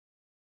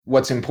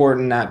what's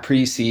important at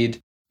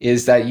pre-seed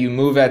is that you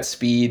move at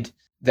speed,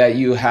 that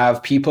you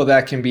have people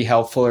that can be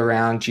helpful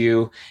around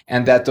you,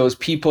 and that those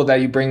people that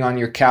you bring on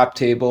your cap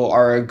table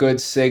are a good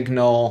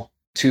signal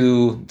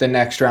to the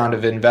next round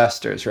of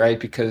investors, right?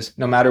 Because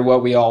no matter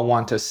what we all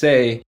want to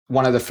say,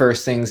 one of the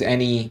first things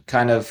any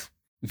kind of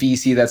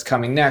VC that's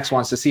coming next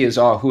wants to see is,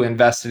 oh, who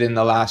invested in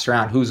the last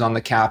round? Who's on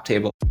the cap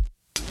table?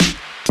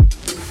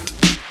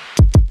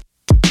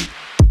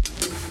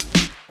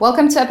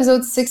 Welcome to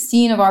episode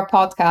 16 of our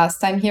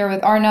podcast. I'm here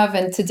with Arnav,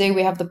 and today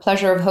we have the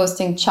pleasure of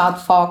hosting Chad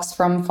Fox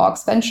from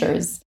Fox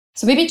Ventures.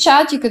 So maybe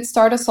Chad, you could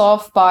start us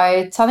off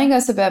by telling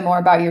us a bit more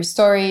about your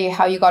story,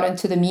 how you got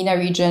into the MENA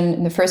region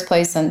in the first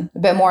place, and a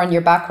bit more on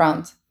your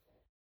background.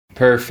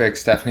 Perfect,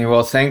 Stephanie.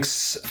 Well,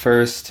 thanks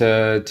first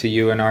to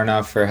you and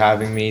Arnav for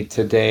having me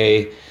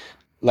today.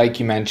 Like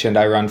you mentioned,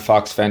 I run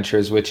Fox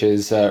Ventures, which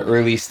is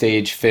early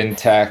stage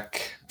fintech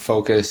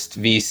focused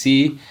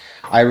VC.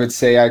 I would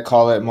say I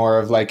call it more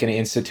of like an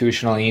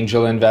institutional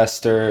angel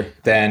investor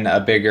than a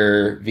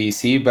bigger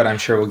VC, but I'm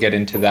sure we'll get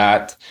into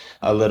that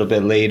a little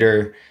bit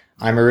later.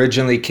 I'm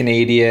originally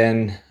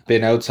Canadian,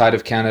 been outside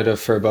of Canada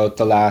for about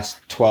the last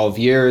 12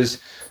 years.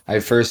 I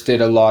first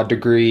did a law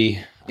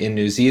degree in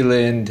New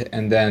Zealand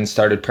and then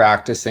started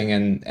practicing,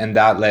 and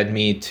that led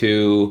me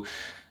to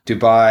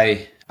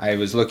Dubai. I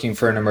was looking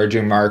for an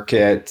emerging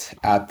market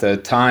at the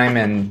time,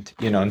 and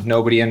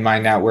nobody in my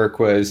network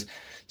was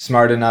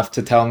smart enough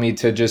to tell me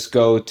to just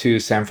go to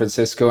San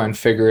Francisco and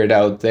figure it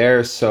out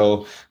there.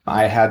 So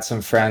I had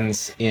some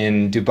friends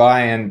in Dubai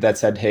and that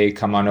said, hey,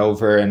 come on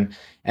over, and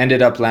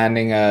ended up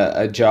landing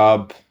a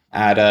job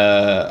at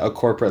a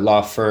corporate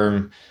law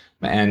firm.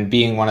 And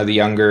being one of the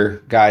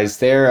younger guys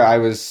there, I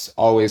was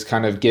always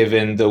kind of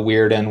given the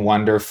weird and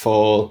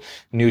wonderful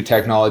new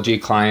technology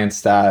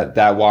clients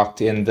that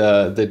walked in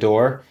the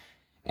door.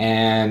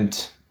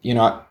 And,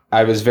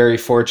 I was very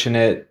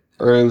fortunate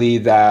early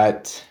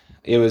that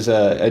it was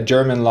a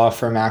German law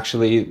firm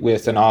actually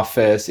with an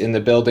office in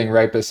the building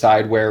right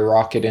beside where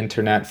Rocket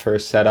Internet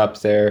first set up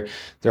their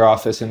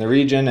office in the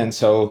region. And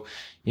so,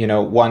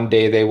 one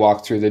day they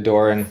walked through the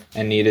door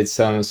and needed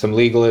some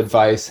legal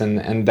advice,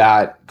 and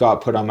that got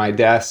put on my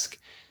desk.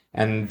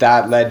 And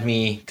that led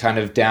me kind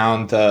of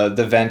down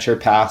the venture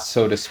path,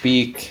 so to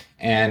speak.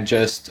 And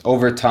just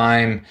over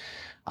time,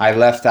 I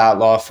left that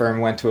law firm,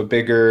 went to a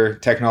bigger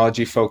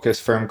technology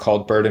focused firm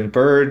called Bird &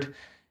 Bird.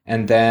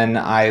 And then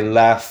I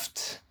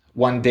left.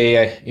 One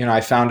day,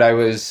 I found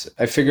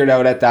I figured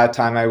out at that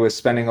time I was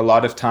spending a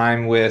lot of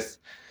time with,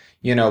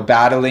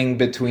 battling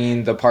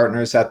between the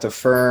partners at the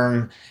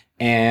firm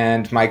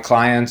and my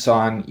clients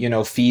on,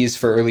 fees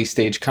for early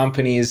stage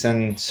companies.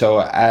 And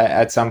so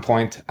at some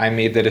point, I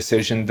made the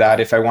decision that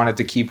if I wanted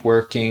to keep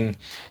working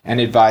and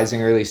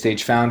advising early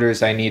stage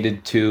founders, I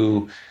needed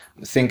to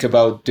think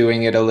about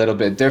doing it a little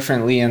bit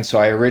differently. And so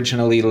I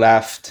originally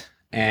left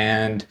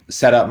and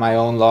set up my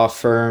own law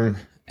firm.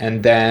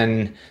 And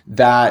then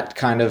that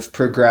kind of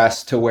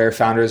progressed to where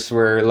founders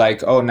were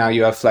like, oh, now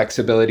you have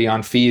flexibility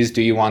on fees.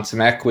 Do you want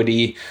some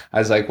equity? I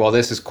was like, well,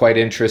 this is quite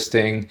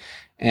interesting.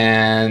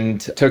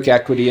 And took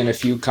equity in a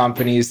few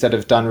companies that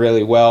have done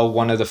really well.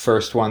 One of the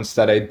first ones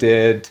that I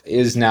did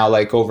is now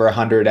like over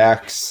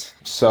 100x.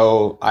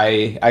 So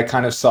I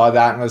kind of saw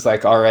that and was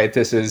like, all right,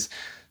 this is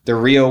the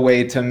real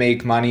way to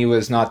make money,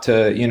 was not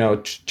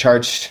to,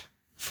 charge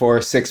for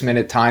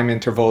 6-minute time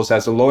intervals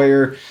as a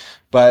lawyer,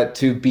 but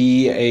to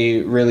be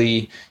a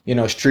really,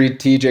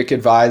 strategic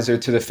advisor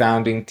to the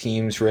founding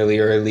teams really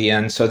early.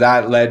 And so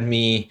that led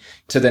me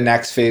to the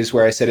next phase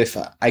where I said, if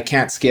I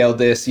can't scale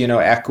this,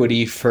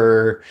 equity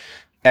for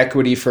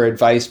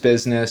advice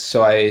business.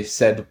 So I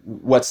said,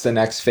 what's the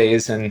next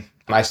phase? And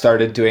I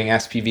started doing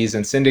SPVs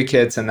and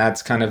syndicates, and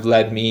that's kind of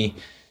led me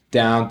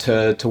down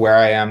to where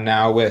I am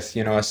now with,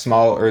 a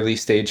small early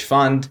stage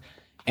fund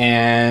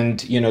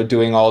and,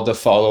 doing all the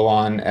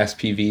follow-on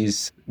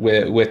SPVs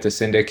with the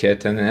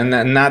syndicate.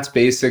 And that's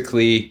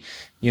basically,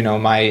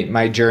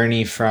 my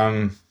journey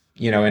from,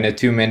 in a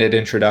 2-minute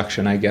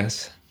introduction, I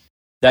guess.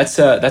 That's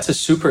a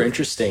super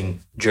interesting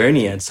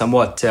journey and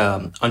somewhat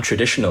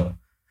untraditional.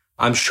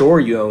 I'm sure,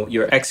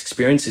 your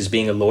experiences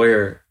being a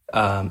lawyer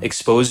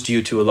exposed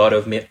you to a lot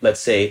of, let's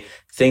say,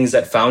 things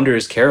that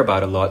founders care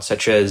about a lot,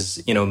 such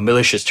as,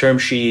 malicious term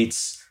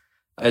sheets,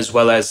 as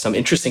well as some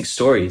interesting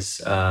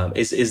stories.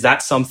 Is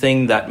that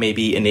something that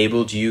maybe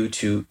enabled you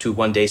to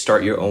one day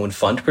start your own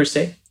fund per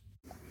se?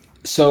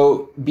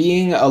 So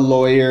being a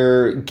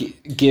lawyer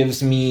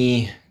gives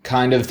me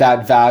kind of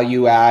that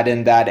value add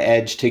and that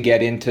edge to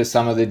get into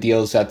some of the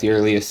deals at the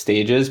earliest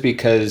stages,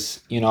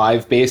 because,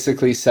 I've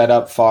basically set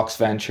up Fox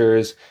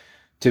Ventures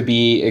to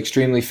be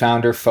extremely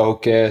founder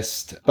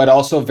focused, but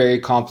also very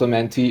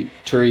complementary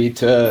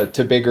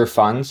to bigger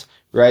funds.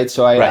 Right.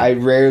 So I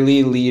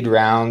rarely lead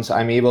rounds.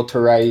 I'm able to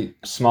write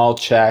small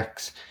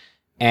checks,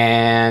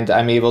 and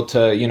I'm able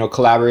to,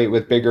 collaborate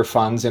with bigger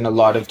funds in a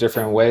lot of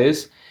different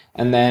ways.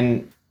 And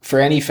then for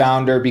any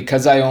founder,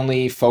 because I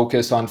only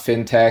focus on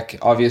fintech,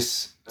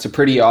 it's a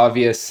pretty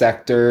obvious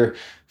sector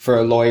for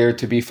a lawyer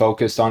to be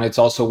focused on. It's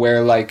also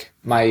where like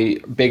my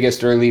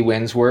biggest early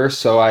wins were.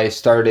 So I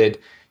started,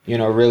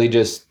 really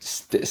just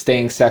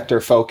staying sector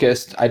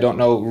focused. I don't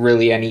know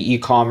really any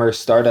e-commerce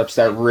startups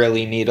that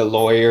really need a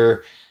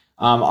lawyer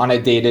on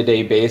a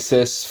day-to-day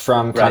basis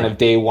from kind of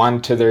day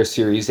one to their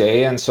Series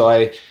A. And so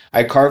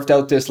I carved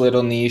out this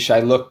little niche.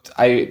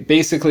 I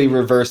basically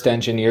reversed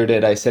engineered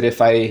it. I said,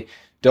 if I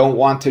don't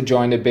want to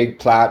join a big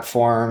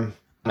platform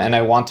and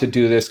I want to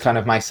do this kind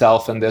of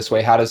myself in this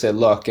way, how does it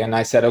look? And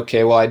I said,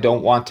 okay, well, I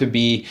don't want to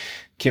be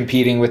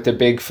competing with the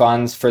big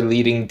funds for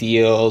leading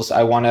deals.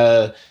 I want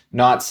to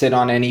not sit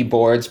on any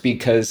boards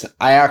because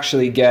I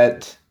actually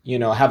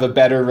have a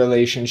better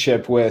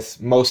relationship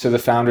with most of the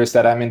founders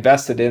that I'm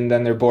invested in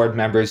than their board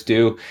members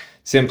do,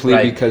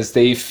 simply because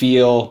they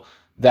feel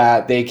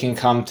that they can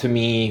come to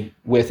me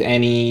with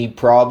any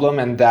problem,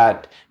 and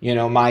that,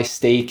 my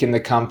stake in the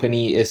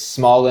company is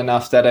small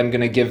enough that I'm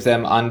going to give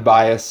them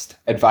unbiased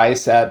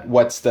advice at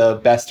what's the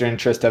best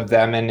interest of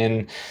them and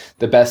in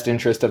the best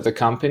interest of the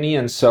company.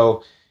 And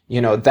so,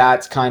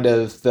 that's kind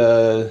of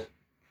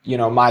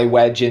my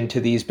wedge into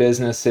these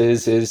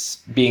businesses,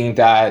 is being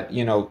that,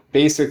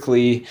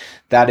 basically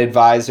that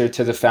advisor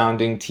to the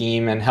founding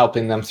team and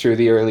helping them through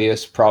the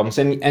earliest problems.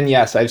 And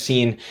yes, I've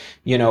seen,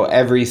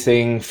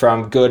 everything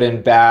from good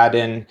and bad,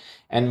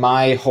 and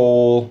my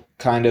whole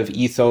kind of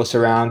ethos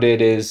around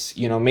it is,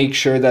 make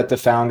sure that the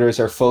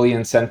founders are fully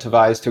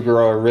incentivized to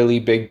grow a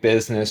really big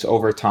business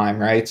over time,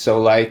 right?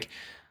 So like,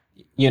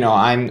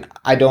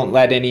 I don't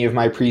let any of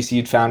my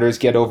pre-seed founders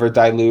get over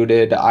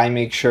diluted. I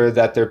make sure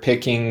that they're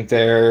picking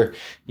their,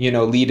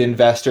 lead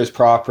investors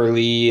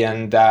properly,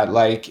 and that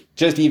like,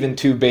 just even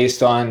too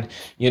based on,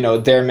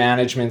 their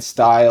management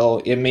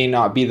style, it may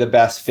not be the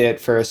best fit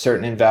for a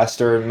certain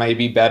investor. It might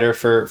be better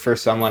for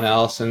someone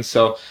else. And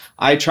so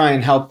I try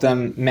and help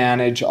them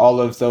manage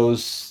all of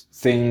those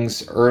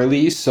things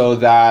early, so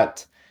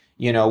that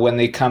when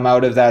they come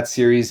out of that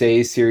Series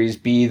A, Series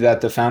B,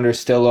 that the founders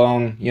still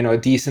own, a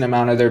decent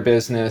amount of their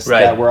business,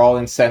 that we're all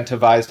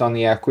incentivized on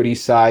the equity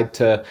side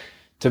to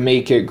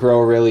make it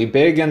grow really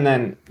big, and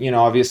then,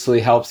 obviously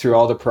help through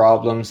all the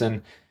problems.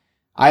 And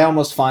I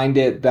almost find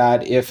it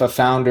that if a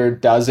founder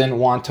doesn't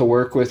want to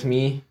work with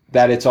me,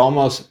 that it's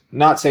almost,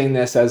 not saying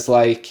this as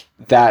like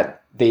that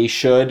they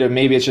should, or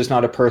maybe it's just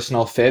not a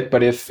personal fit,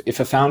 but if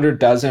a founder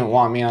doesn't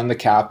want me on the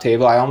cap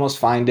table, I almost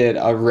find it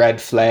a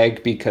red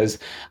flag, because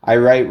I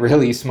write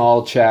really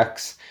small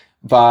checks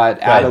but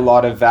add a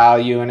lot of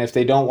value. And if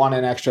they don't want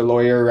an extra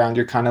lawyer around,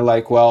 you're kind of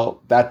like,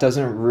 well, that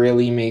doesn't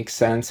really make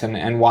sense,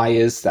 and why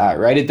is that,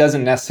 right? It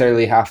doesn't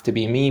necessarily have to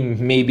be me.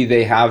 Maybe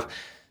they have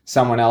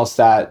someone else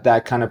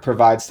that kind of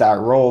provides that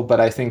role, but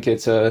I think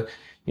it's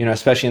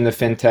especially in the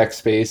fintech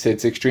space,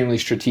 it's extremely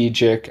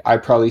strategic. I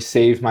probably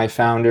save my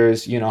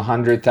founders,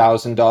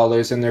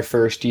 $100,000 in their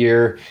first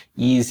year,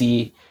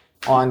 easy,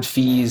 on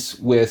fees,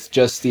 with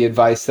just the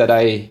advice that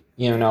I,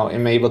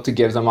 am able to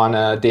give them on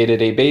a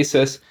day-to-day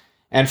basis.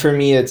 And for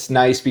me, it's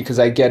nice because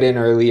I get in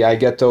early. I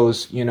get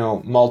those,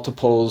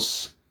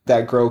 multiples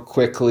that grow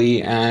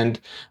quickly, and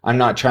I'm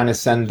not trying to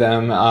send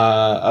them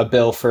a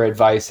bill for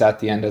advice at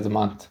the end of the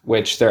month,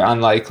 which they're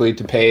unlikely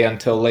to pay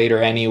until later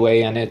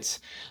anyway. And it's,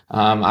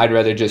 I'd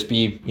rather just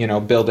be,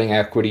 building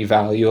equity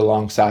value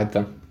alongside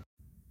them.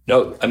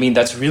 No, I mean,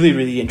 that's really,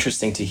 really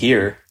interesting to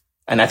hear.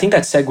 And I think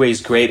that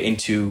segues great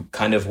into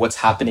kind of what's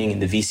happening in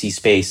the VC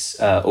space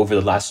over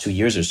the last 2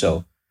 years or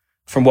so.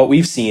 From what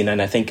we've seen,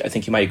 and I think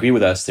you might agree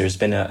with us, there's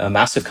been a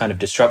massive kind of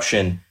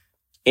disruption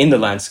in the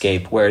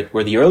landscape where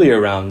the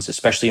earlier rounds,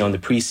 especially on the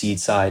pre-seed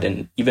side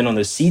and even on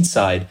the seed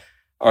side,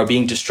 are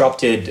being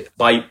disrupted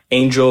by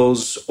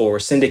angels or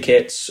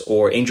syndicates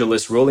or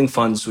angel-less rolling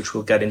funds, which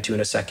we'll get into in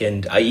a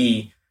second,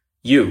 i.e.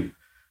 you.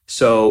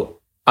 So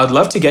I'd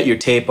love to get your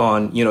take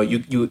on,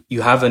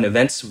 you have an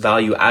events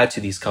value add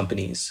to these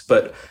companies,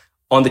 but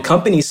on the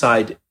company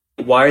side,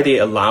 why are they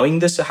allowing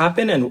this to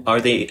happen? And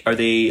are they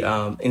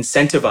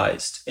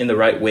incentivized in the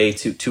right way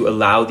to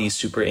allow these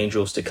super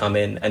angels to come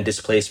in and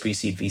displace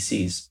pre-seed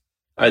VCs?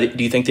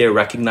 Do you think they're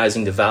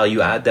recognizing the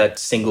value add that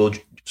single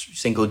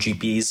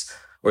GPs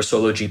or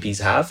solo GPs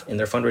have in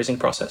their fundraising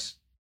process?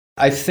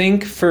 I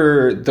think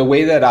for the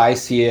way that I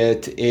see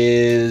it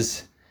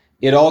is,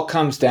 it all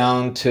comes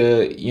down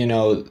to,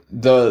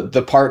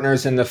 the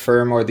partners in the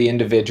firm or the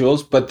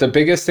individuals. But the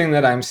biggest thing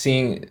that I'm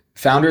seeing,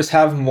 founders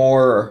have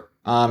more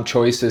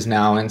choices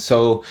now. And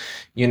so,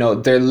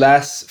 they're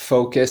less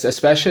focused,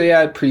 especially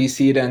at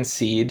pre-seed and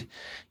seed.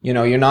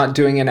 You're not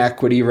doing an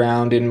equity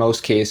round in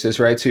most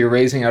cases, right? So you're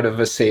raising out of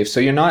a safe. So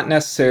you're not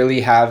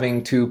necessarily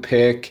having to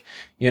pick,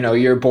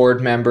 your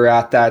board member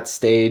at that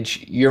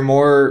stage. You're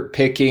more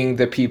picking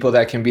the people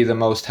that can be the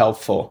most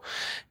helpful.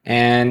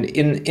 And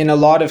in a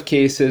lot of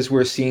cases,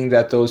 we're seeing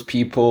that those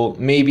people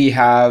maybe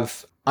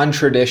have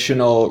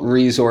untraditional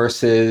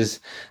resources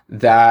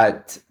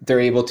that they're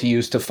able to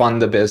use to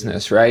fund the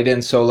business, right?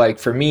 And so like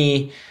for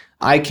me,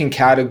 I can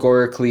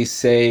categorically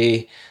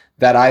say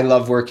that I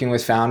love working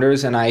with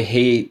founders and I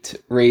hate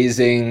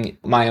raising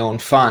my own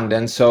fund.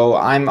 And so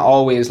I'm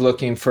always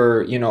looking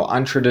for,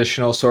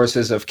 untraditional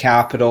sources of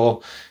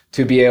capital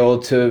to be able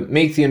to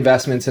make the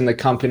investments in the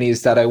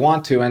companies that I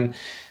want to. And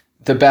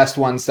the best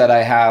ones that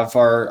I have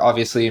are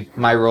obviously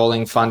my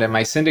rolling fund and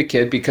my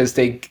syndicate, because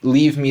they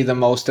leave me the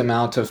most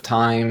amount of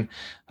time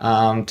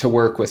to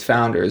work with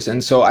founders.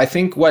 And so I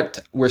think what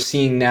we're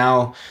seeing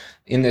now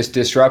in this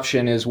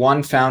disruption is,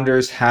 one,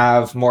 founders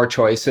have more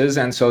choices,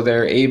 and so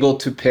they're able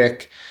to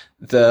pick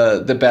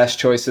the best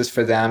choices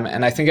for them.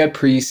 And I think at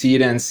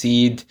pre-seed and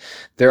seed,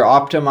 they're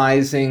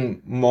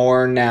optimizing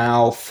more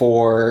now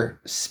for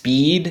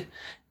speed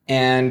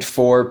and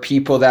for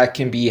people that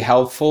can be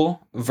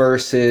helpful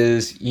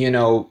versus,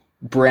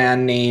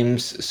 brand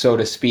names, so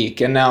to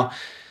speak. And now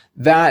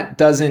that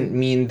doesn't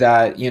mean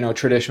that,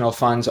 traditional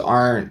funds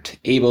aren't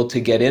able to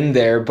get in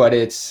there, but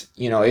it's,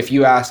 if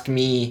you ask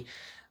me,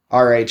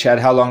 all right, Chad,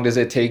 how long does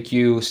it take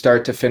you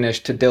start to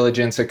finish to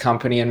diligence a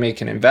company and make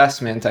an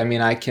investment? I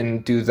mean, I can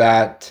do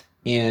that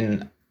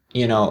in,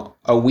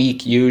 a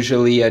week,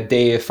 usually a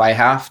day if I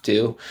have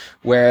to.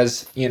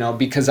 Whereas,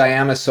 because I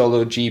am a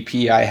solo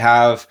GP, I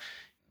have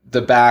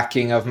the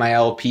backing of my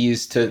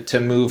LPs to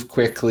move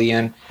quickly.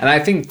 And I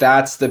think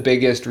that's the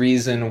biggest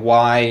reason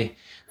why,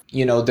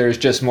 there's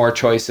just more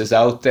choices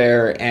out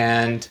there,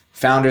 and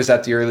founders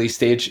at the early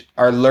stage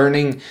are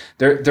learning,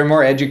 they're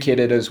more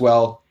educated as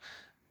well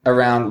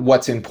around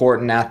what's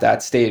important at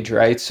that stage,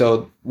 right?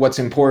 So what's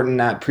important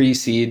at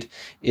pre-seed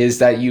is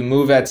that you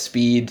move at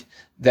speed,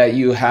 that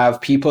you have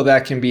people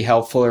that can be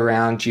helpful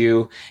around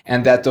you,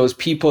 and that those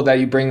people that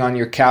you bring on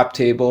your cap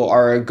table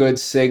are a good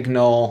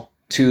signal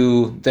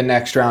to the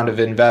next round of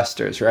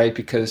investors, right?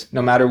 Because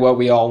no matter what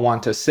we all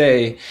want to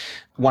say,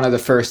 one of the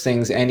first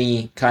things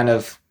any kind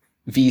of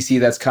VC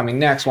that's coming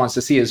next wants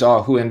to see is,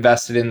 who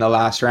invested in the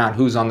last round,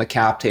 who's on the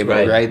cap table,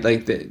 right?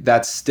 Like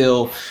that's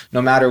still,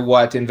 no matter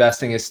what,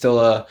 investing is still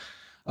a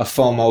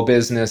FOMO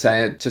business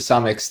to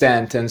some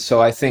extent. And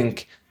so I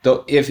think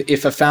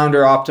if a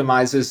founder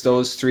optimizes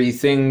those three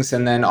things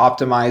and then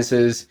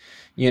optimizes,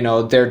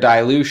 their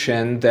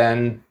dilution,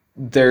 then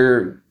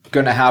they're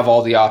going to have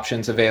all the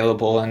options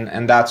available.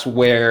 And that's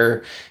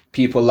where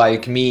people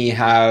like me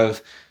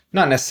have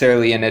not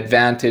necessarily an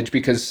advantage,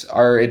 because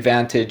our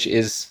advantage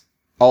is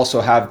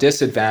also have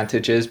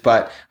disadvantages,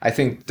 but I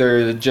think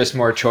there are just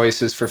more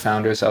choices for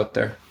founders out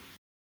there.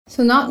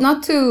 So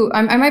not to,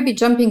 I might be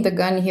jumping the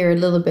gun here a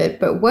little bit,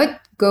 but what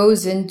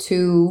goes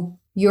into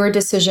your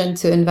decision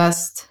to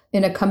invest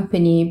in a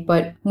company,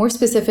 but more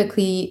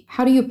specifically,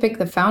 how do you pick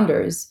the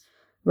founders,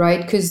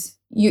 right? Because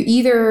you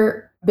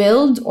either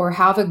build or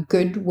have a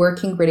good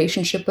working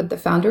relationship with the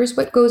founders.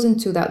 What goes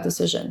into that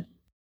decision?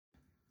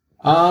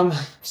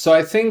 So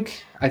I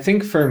think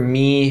for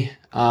me,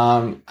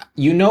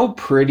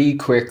 pretty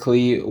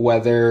quickly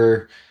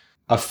whether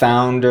a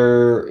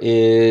founder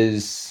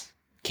is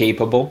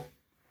capable.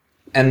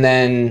 And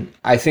then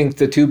I think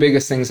the two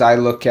biggest things I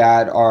look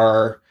at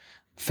are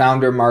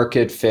founder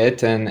market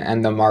fit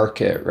and the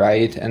market,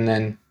 right? And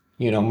then,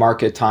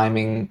 market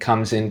timing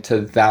comes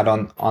into that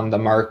on the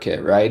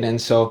market, right? And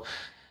so,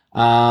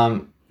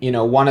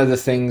 one of the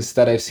things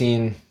that I've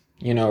seen,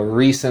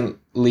 recently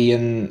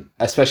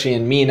especially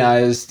in MENA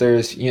is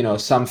there's,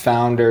 some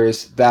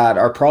founders that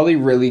are probably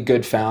really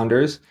good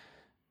founders,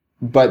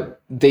 but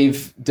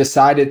they've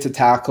decided to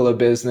tackle a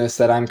business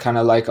that I'm kind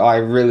of like, I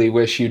really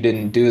wish you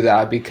didn't do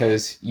that,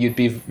 because you'd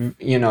be,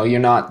 you're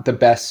not the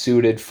best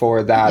suited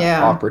for that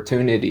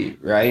opportunity,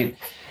 right?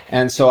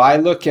 And so I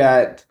look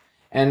at,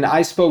 and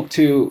I spoke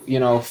to,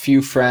 a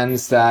few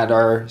friends that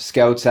are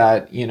scouts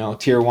at,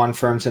 tier one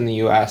firms in the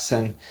US,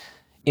 and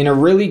in a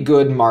really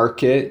good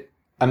market,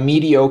 a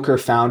mediocre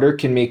founder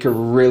can make a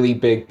really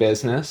big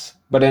business,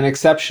 but an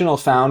exceptional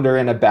founder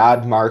in a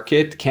bad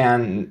market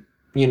can,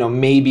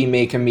 maybe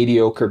make a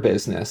mediocre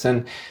business.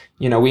 And,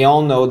 we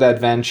all know that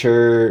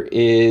venture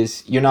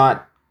is, you're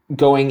not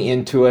going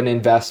into an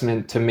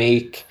investment to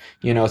make,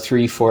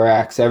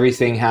 3-4x.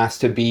 Everything has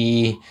to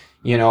be,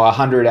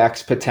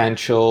 100x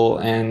potential,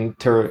 and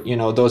to,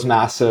 those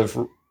massive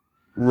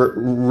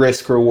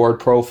risk reward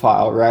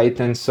profile, right?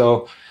 And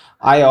so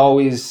I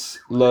always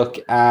look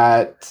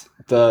at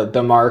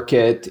the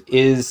market.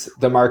 Is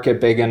the market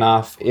big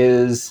enough?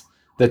 Is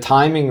the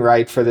timing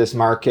right for this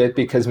market?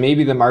 Because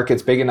maybe the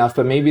market's big enough,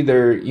 but maybe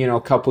they're,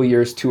 a couple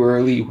years too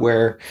early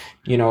where,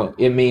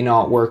 it may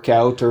not work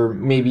out, or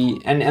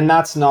maybe, and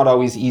that's not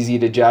always easy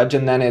to judge.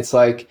 And then it's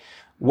like,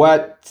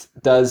 what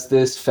does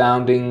this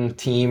founding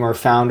team or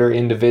founder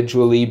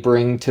individually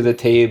bring to the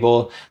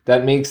table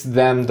that makes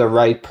them the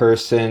right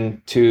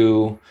person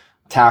to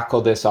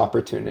tackle this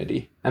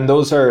opportunity? And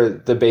those are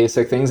the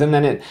basic things. And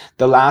then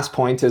the last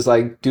point is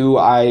like, do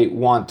I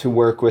want to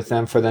work with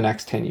them for the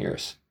next 10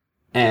 years?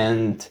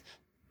 And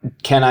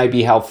can I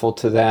be helpful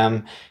to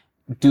them?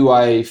 Do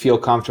I feel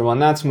comfortable?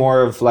 And that's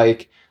more of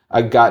like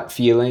a gut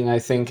feeling, I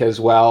think, as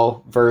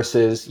well,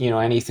 versus,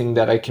 anything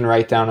that I can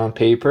write down on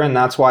paper. And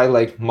that's why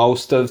like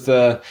most of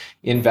the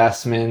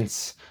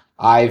investments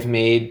I've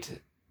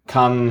made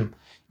come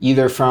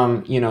either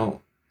from,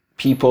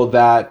 people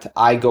that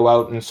I go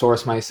out and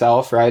source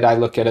myself, right? I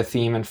look at a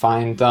theme and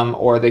find them,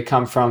 or they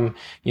come from,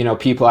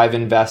 people I've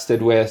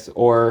invested with,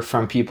 or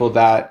from people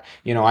that,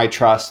 I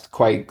trust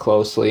quite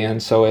closely.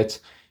 And so it's,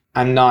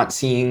 I'm not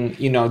seeing,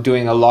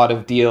 doing a lot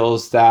of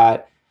deals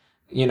that,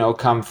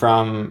 come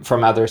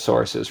from other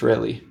sources,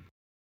 really.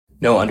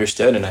 No,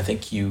 understood. And I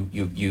think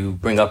you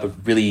bring up a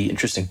really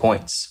interesting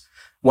points.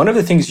 One of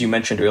the things you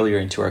mentioned earlier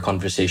into our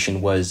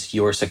conversation was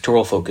your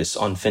sectoral focus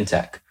on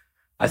fintech.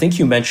 I think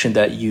you mentioned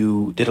that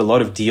you did a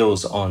lot of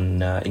deals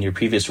on in your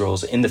previous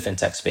roles in the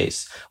fintech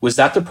space. Was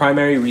that the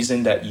primary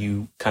reason that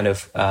you kind of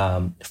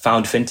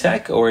found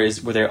fintech, or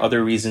were there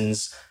other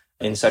reasons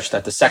in such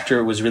that the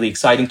sector was really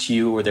exciting to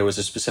you, or there was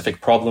a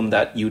specific problem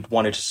that you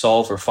wanted to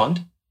solve or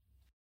fund?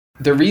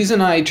 The reason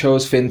I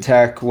chose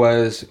fintech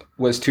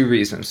was two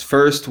reasons.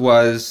 First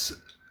was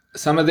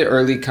some of the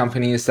early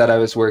companies that I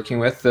was working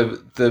with,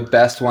 the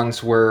best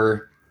ones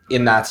were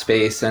in that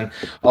space. And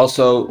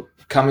also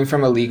coming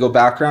from a legal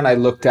background, I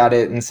looked at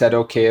it and said,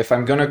 okay, if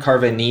I'm going to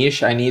carve a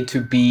niche, I need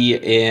to be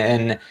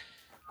in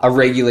a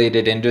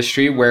regulated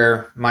industry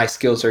where my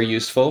skills are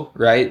useful,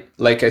 right?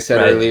 Like I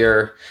said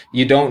earlier,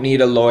 you don't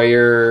need a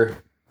lawyer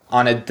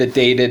on the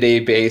day-to-day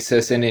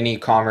basis in an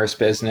e-commerce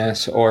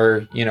business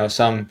or,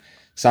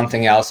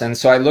 something else. And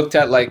so I looked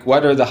at like,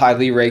 what are the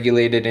highly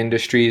regulated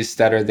industries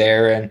that are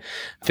there? And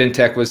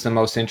fintech was the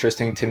most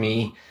interesting to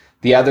me.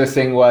 The other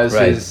thing was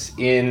is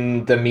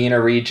in the MENA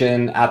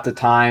region at the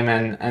time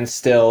and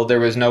still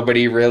there was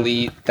nobody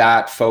really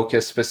that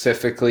focused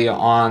specifically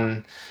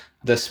on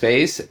the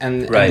space.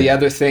 And the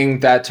other thing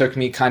that took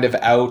me kind of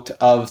out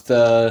of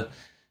the,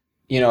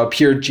 a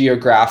pure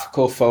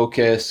geographical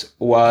focus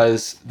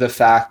was the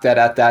fact that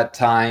at that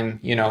time,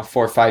 4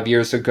 or 5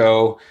 years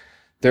ago,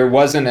 there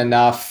wasn't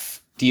enough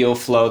deal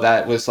flow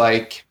that was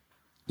like,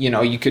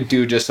 you could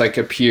do just like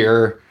a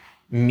pure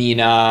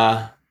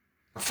MENA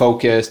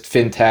focused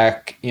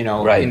fintech,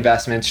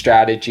 investment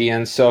strategy.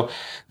 And so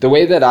the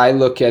way that I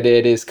look at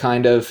it is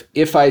kind of,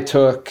 if I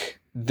took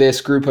this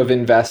group of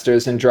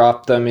investors and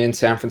dropped them in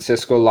San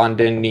Francisco,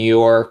 London, New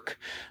York,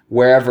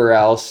 wherever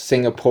else,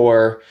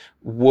 Singapore,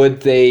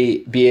 would they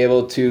be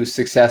able to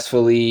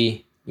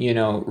successfully,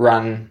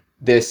 run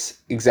this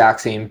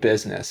exact same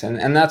business?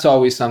 And that's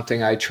always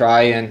something I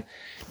try and,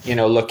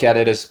 look at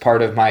it as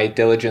part of my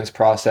diligence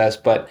process.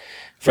 But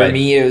for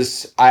me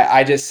is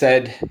I just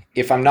said,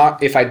 if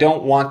I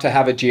don't want to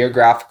have a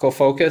geographical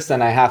focus,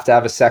 then I have to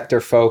have a sector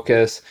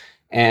focus,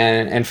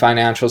 and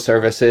financial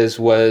services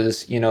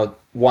was,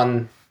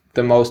 one,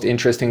 the most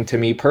interesting to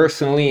me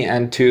personally,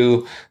 and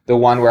two, the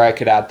one where I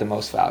could add the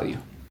most value.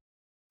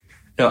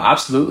 No,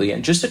 absolutely.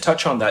 And just to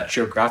touch on that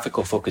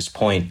geographical focus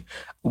point,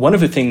 one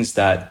of the things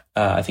that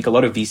I think a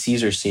lot of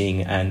VCs are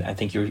seeing, and I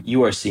think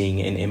you are seeing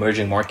in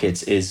emerging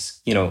markets is,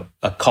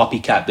 a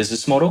copycat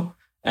business model.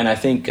 And I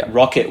think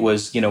Rocket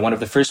was, one of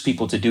the first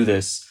people to do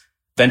this,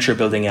 venture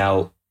building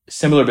out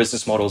similar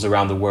business models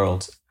around the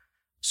world.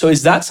 So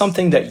is that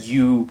something that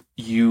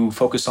you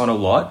focus on a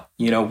lot?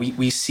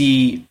 We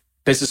see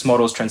business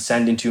models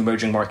transcend into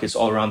emerging markets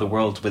all around the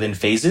world within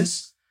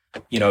phases.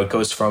 It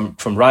goes from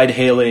ride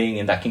hailing,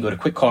 and that can go to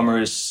quick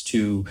commerce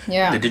to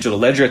the digital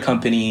ledger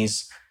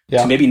companies.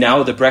 So maybe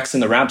now the Brex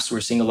and the Ramps,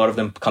 we're seeing a lot of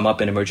them come up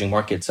in emerging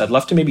markets. I'd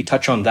love to maybe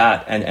touch on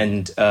that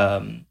and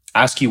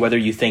ask you whether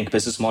you think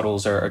business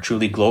models are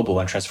truly global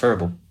and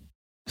transferable.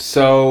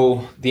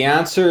 So the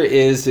answer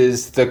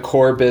is the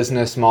core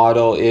business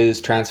model is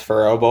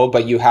transferable,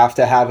 but you have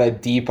to have a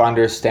deep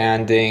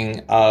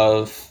understanding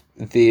of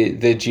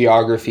the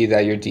geography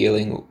that you're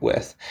dealing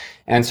with.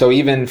 And so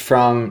even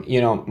from,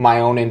 my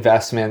own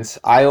investments,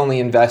 I only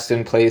invest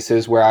in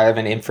places where I have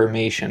an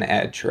information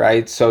edge,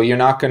 right? So you're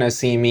not going to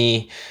see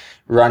me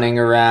running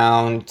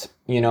around,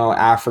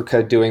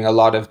 Africa doing a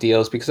lot of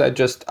deals because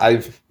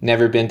I've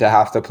never been to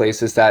half the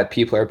places that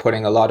people are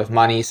putting a lot of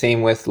money.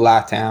 Same with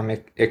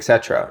LATAM,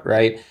 etc.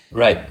 Right?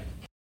 Right.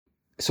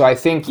 So I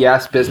think,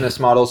 yes, business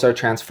models are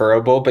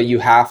transferable, but you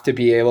have to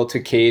be able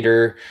to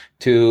cater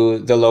to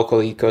the local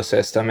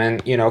ecosystem.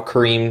 And,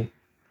 Kareem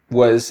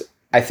was,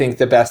 I think,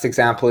 the best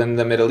example in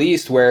the Middle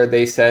East where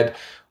they said,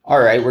 all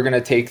right, we're going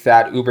to take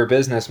that Uber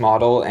business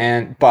model,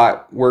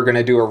 but we're going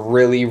to do a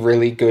really,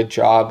 really good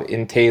job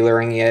in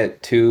tailoring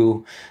it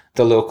to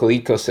the local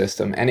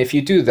ecosystem. And if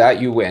you do that,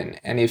 you win.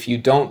 And if you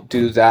don't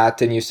do that,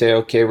 then you say,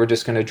 okay, we're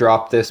just going to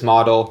drop this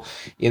model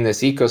in this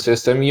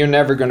ecosystem. You're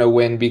never going to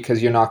win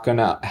because you're not going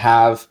to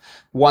have,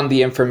 one,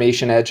 the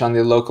information edge on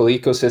the local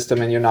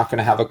ecosystem, and you're not going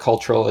to have a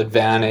cultural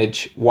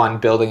advantage, one,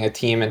 building a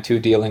team, and two,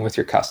 dealing with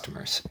your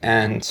customers.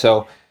 And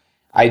so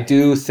I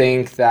do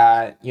think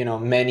that,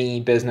 many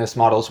business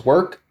models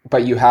work,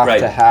 but you have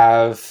to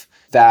have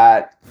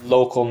that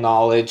local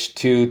knowledge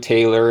to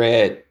tailor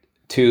it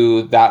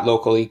to that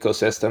local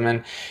ecosystem.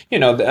 And,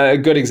 a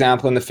good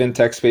example in the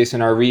fintech space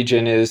in our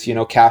region is,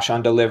 cash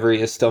on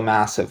delivery is still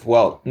massive.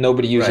 Well,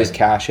 nobody uses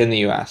cash in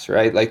the US,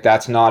 right? Like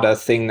that's not a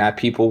thing that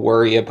people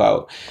worry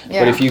about.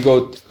 Yeah. But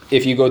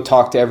if you go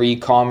talk to every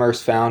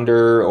e-commerce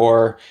founder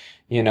or,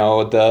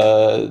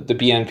 the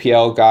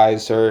BNPL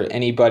guys or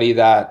anybody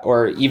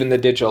or even the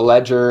digital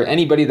ledger,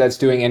 anybody that's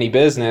doing any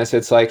business,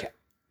 it's like,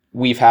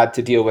 we've had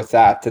to deal with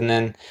that. And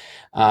then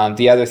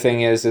the other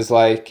thing is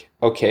like,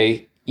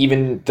 okay,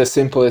 even the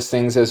simplest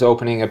things as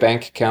opening a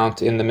bank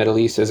account in the Middle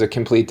East is a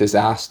complete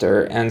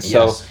disaster. And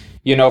so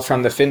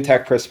from the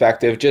fintech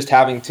perspective, just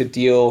having to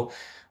deal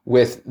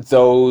with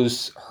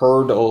those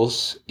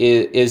hurdles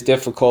is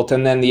difficult.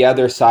 And then the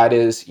other side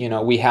is,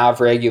 we have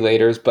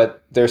regulators,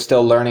 but they're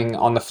still learning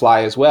on the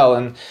fly as well.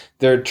 And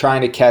they're trying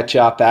to catch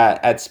up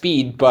at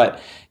speed. But,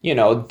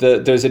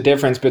 there's a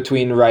difference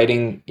between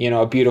writing,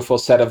 a beautiful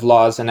set of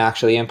laws and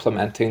actually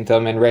implementing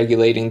them and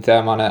regulating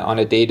them on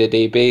a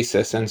day-to-day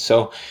basis. And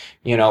so,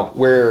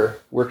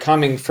 we're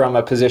coming from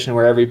a position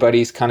where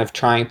everybody's kind of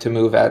trying to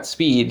move at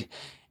speed.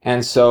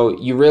 And so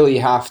you really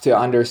have to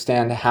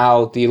understand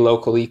how the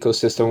local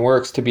ecosystem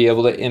works to be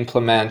able to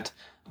implement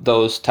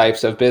those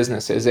types of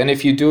businesses. And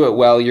if you do it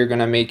well, you're going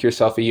to make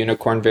yourself a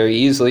unicorn very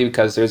easily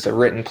because there's a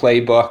written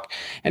playbook.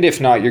 And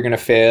if not, you're going to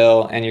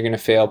fail, and you're going to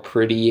fail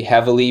pretty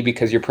heavily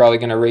because you're probably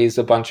going to raise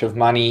a bunch of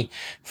money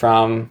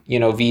from,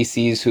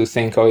 VCs who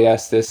think, oh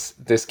yes,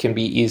 this can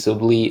be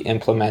easily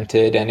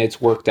implemented and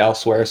it's worked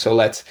elsewhere. So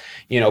let's,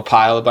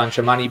 pile a bunch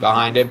of money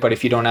behind it. But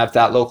if you don't have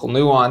that local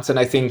nuance, and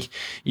I think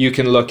you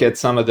can look at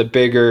some of the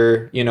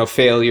bigger,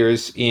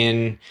 failures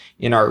in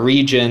our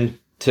region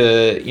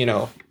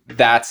to,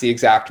 that's the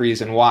exact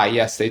reason why.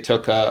 Yes, they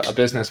took a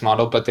business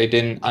model, but they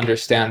didn't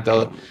understand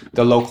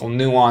the local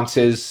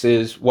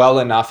nuances well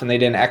enough, and they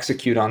didn't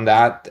execute on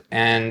that.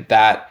 And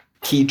that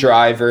key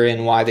driver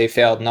in why they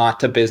failed,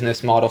 not a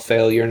business model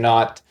failure,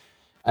 not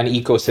an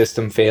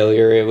ecosystem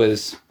failure. It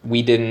was,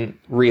 we didn't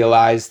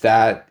realize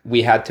that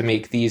we had to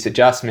make these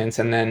adjustments.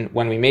 And then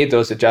when we made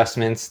those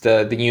adjustments,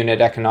 the unit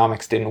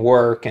economics didn't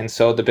work. And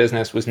so the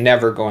business was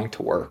never going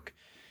to work.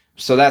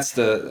 So that's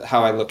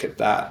how I look at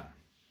that.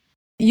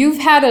 You've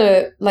had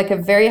a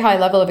very high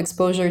level of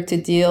exposure to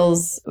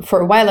deals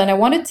for a while, and I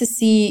wanted to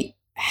see,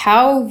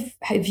 how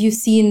have you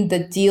seen the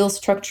deal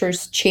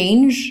structures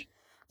change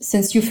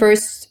since you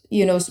first,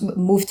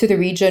 moved to the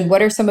region?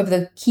 What are some of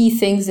the key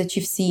things that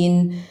you've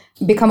seen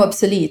become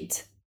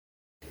obsolete?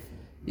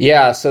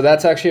 Yeah, so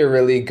that's actually a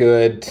really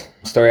good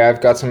story.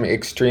 I've got some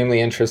extremely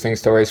interesting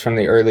stories from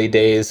the early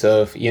days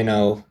of,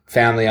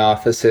 family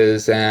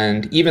offices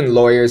and even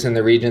lawyers in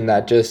the region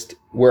that just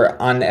were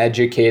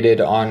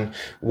uneducated on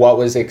what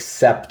was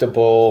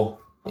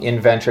acceptable in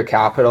venture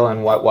capital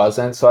and what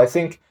wasn't. So I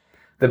think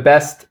the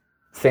best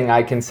thing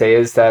I can say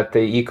is that the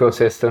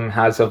ecosystem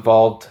has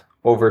evolved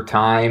over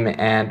time,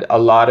 and a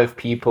lot of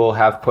people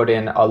have put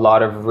in a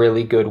lot of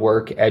really good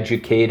work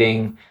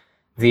educating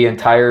the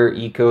entire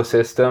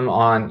ecosystem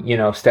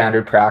on,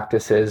 standard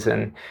practices.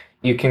 And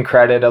you can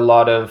credit a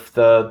lot of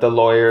the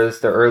lawyers,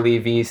 the early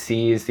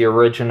VCs, the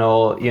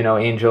original,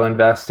 angel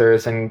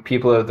investors, and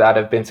people that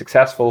have been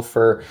successful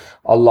for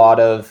a lot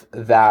of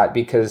that.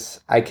 Because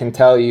I can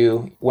tell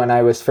you, when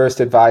I was first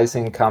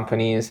advising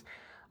companies,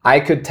 I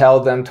could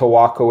tell them to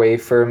walk away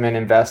from an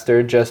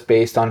investor just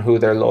based on who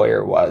their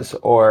lawyer was,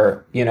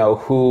 or,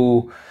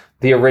 who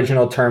the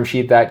original term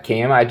sheet that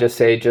came. I just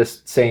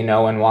say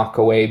no and walk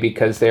away,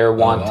 because they're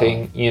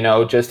wanting,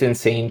 just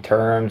insane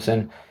terms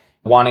and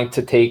wanting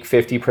to take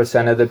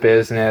 50% of the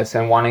business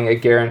and wanting a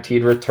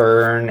guaranteed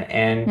return.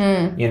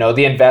 And,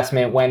 the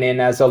investment went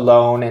in as a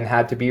loan and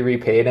had to be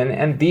repaid.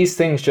 And these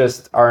things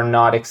just are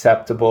not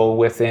acceptable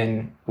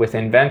within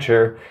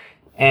venture.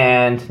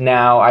 And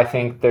now I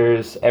think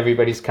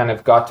everybody's kind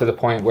of got to the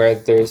point where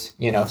there's,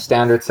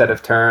 standard set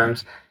of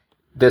terms.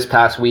 This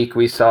past week,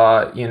 we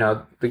saw,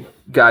 the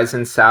guys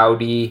in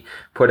Saudi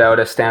put out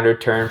a standard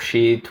term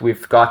sheet.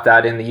 We've got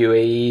that in the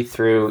UAE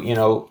through,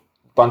 a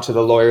bunch of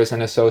the lawyers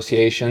and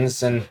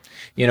associations and,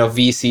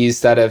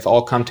 VCs that have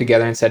all come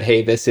together and said,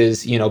 hey, this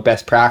is,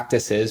 best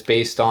practices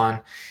based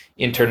on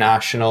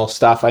international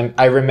stuff.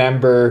 I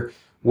remember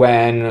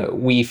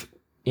when we,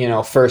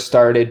 first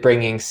started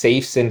bringing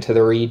safes into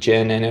the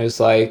region, and it was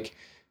like,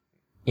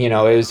 it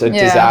was a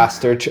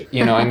disaster,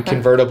 and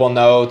convertible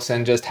notes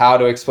and just how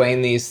to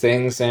explain these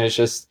things. And it's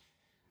just,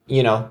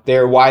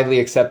 they're widely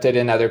accepted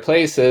in other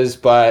places,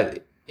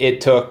 but it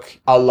took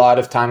a lot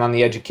of time on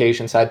the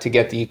education side to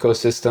get the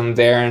ecosystem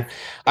there. And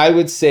I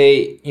would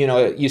say,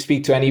 you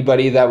speak to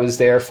anybody that was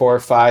there 4,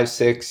 5,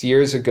 6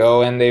 years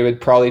ago, and they would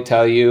probably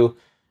tell you,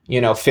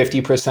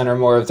 50% or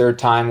more of their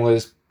time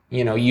was,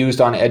 used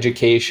on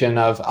education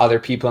of other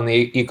people in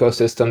the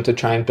ecosystem to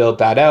try and build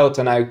that out.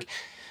 And I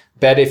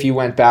bet if you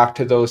went back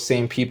to those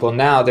same people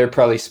now, they're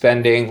probably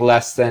spending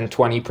less than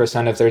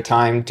 20% of their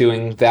time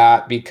doing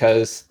that,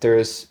 because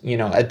there's,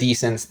 a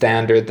decent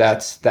standard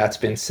that's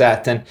been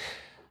set.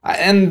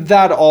 And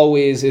that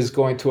always is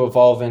going to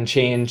evolve and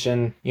change.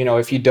 And,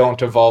 if you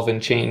don't evolve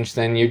and change,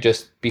 then you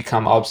just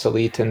become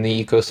obsolete in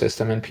the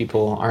ecosystem and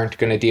people aren't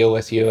going to deal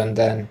with you. And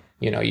then,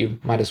 you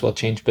might as well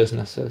change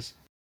businesses.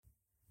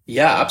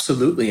 Yeah,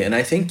 absolutely. And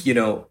I think,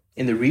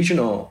 in the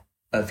regional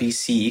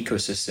VC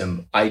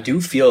ecosystem, I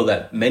do feel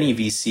that many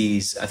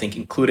VCs, I think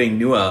including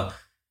Nuwa,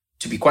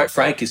 to be quite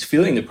frank, is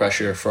feeling the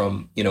pressure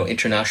from,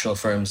 international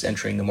firms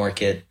entering the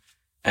market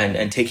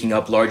and taking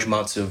up large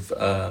amounts of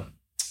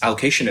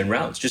allocation and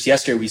rounds. Just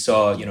yesterday, we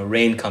saw,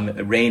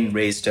 Rain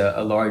raised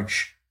a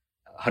large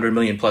 100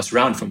 million plus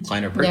round from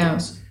Kleiner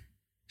Perkins. Yeah.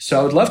 So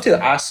I would love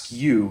to ask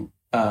you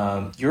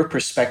your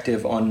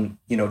perspective on,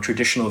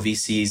 traditional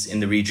VCs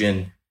in the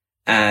region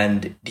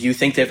And do you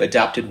think they've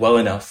adapted well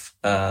enough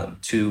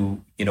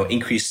to,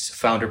 increase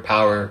founder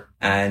power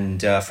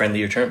and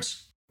friendlier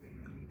terms?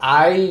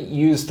 I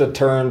use the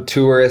term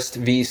tourist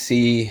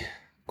VC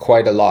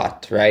quite a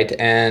lot, right?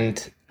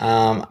 And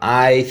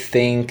I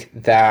think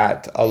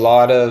that a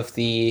lot of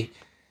the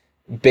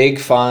big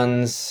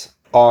funds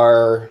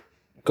are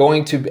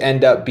going to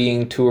end up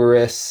being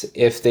tourists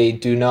if they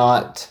do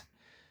not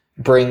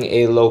bring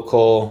a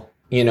local,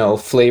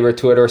 flavor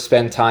to it or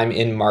spend time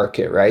in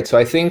market, right? So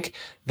I think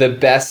the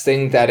best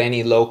thing that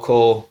any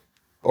local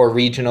or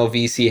regional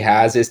VC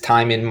has is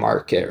time in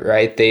market,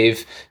 right?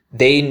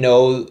 They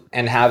know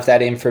and have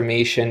that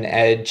information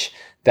edge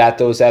that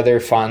those other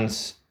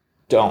funds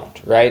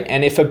don't, right?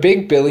 And if a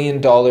big $1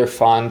 billion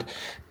fund,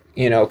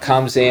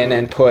 comes in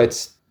and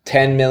puts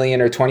 10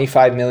 million or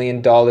 25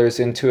 million dollars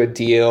into a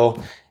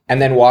deal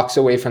and then walks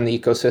away from the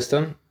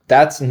ecosystem,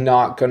 that's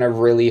not going to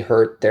really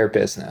hurt their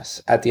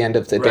business at the end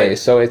of the day.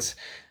 So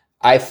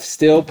I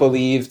still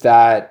believe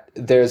that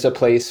there's a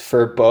place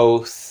for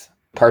both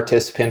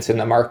participants in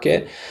the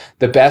market.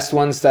 The best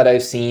ones that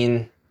I've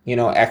seen,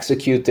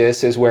 execute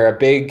this is where a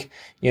big,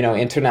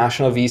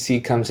 international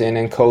VC comes in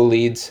and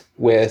co-leads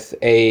with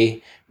a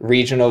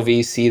regional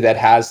VC that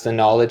has the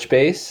knowledge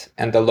base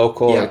and the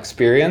local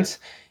experience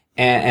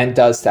and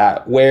does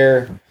that.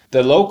 Where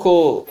the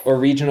local or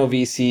regional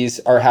VCs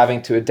are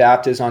having to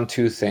adapt is on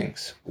two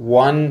things.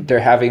 One, they're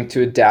having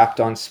to adapt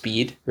on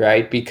speed,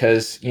 right?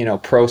 Because,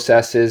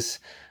 processes,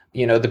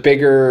 the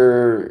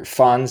bigger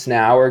funds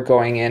now are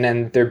going in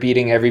and they're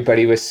beating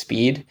everybody with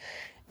speed.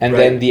 And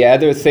then the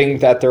other thing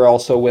that they're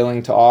also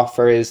willing to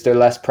offer is they're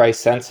less price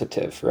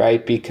sensitive,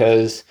 right?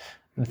 Because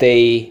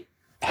they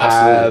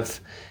have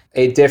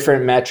a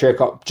different metric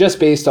just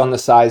based on the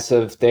size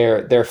of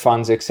their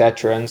funds,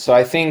 etc. And so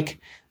I think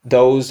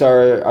those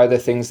are the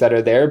things that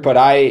are there. But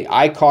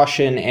I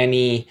caution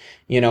any,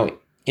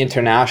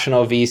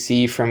 international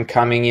VC from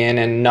coming in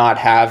and not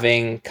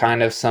having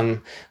kind of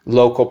some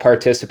local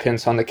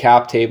participants on the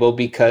cap table,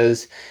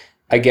 because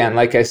again,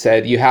 like I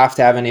said, you have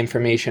to have an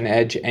information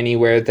edge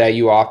anywhere that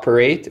you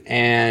operate.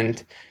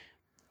 And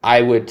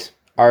I would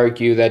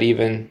argue that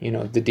even,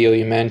 the deal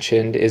you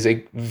mentioned is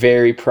a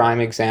very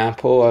prime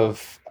example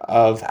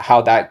of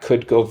how that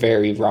could go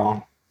very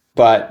wrong.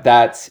 But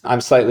I'm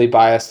slightly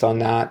biased on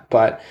that.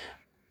 But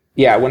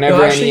yeah,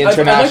 whenever any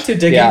international... I'd like to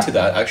dig into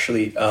that,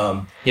 actually.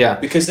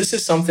 Because this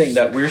is something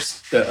that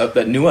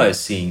that Nuwa is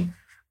seeing.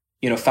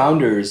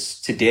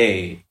 Founders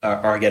today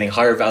are getting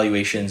higher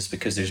valuations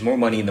because there's more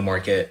money in the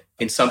market.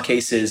 In some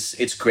cases,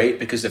 it's great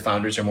because the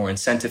founders are more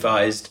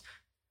incentivized.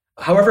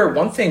 However,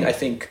 one thing I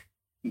think,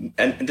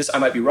 and this I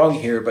might be wrong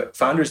here, but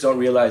founders don't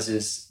realize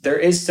is there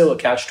is still a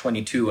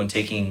catch-22 on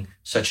taking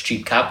such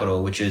cheap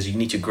capital, which is you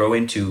need to grow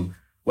into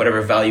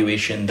whatever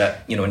valuation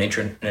that an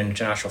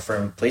international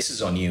firm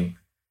places on you,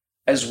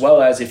 as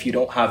well as if you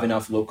don't have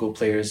enough local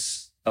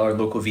players or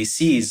local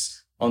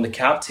VCs on the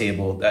cap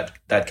table,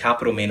 that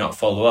capital may not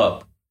follow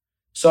up.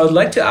 So I'd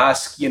like to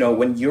ask,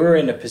 when you're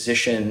in a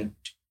position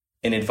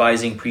in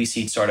advising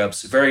pre-seed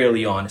startups very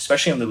early on,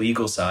 especially on the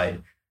legal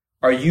side,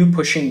 are you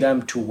pushing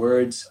them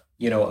towards,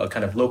 a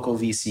kind of local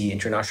VC,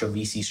 international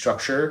VC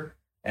structure?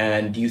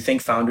 And do you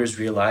think founders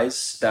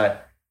realize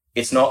that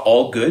it's not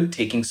all good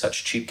taking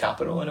such cheap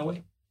capital in a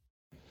way?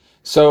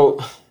 So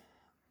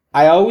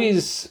I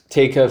always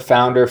take a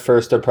founder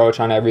first approach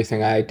on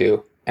everything I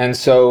do. And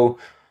so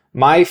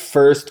my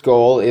first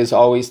goal is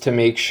always to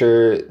make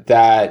sure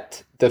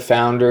that the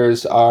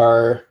founders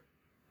are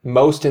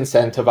most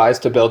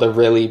incentivized to build a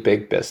really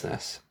big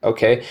business.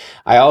 Okay.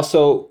 I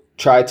also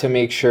try to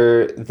make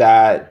sure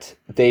that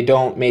they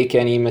don't make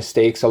any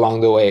mistakes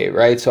along the way,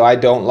 right? So I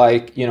don't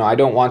I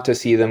don't want to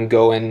see them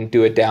go and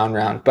do a down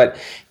round. But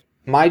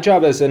my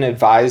job as an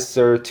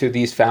advisor to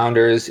these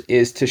founders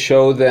is to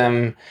show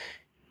them,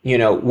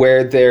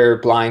 where their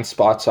blind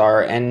spots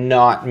are and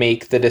not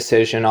make the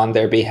decision on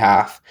their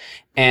behalf.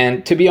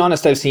 And to be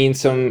honest, I've seen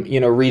some,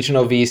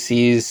 regional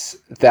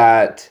VCs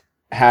that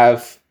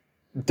have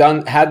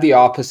had the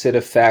opposite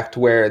effect,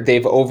 where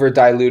they've over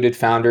diluted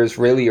founders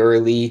really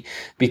early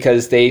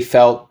because they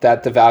felt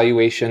that the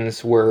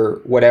valuations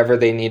were whatever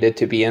they needed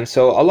to be. And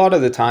so a lot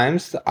of the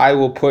times I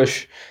will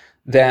push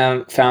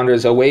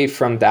founders away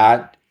from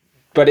that,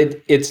 but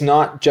it's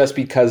not just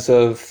because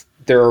of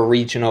they're a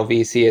regional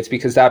VC. It's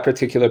because that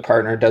particular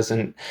partner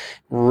hasn't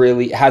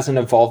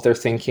evolved their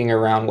thinking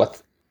around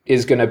what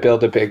is going to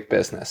build a big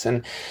business.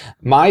 And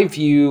my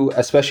view,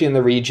 especially in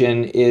the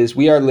region, is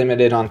we are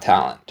limited on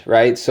talent,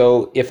 right?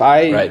 So if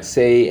I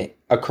say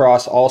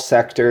across all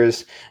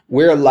sectors,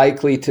 we're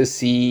likely to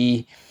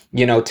see,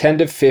 10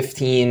 to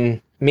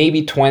 15,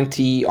 maybe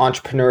 20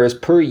 entrepreneurs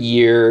per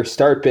year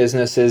start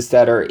businesses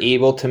that are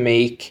able to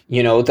make,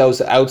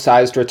 those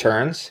outsized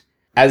returns.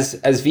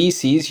 As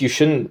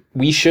VCs,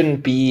 we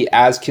shouldn't be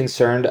as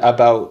concerned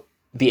about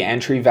the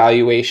entry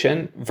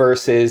valuation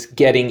versus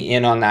getting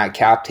in on that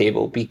cap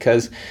table.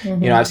 Because,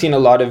 I've seen a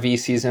lot of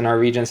VCs in our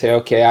region say,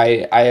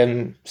 okay, I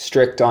am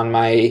strict on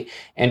my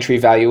entry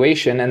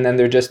valuation, and then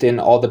they're just in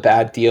all the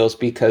bad deals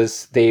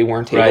because they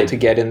weren't able to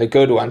get in the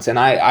good ones. And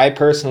I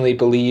personally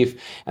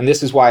believe, and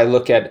this is why I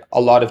look at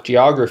a lot of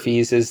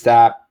geographies, is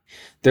that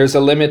there's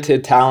a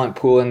limited talent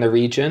pool in the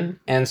region.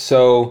 And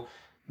so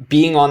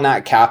being on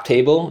that cap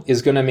table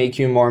is going to make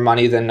you more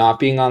money than not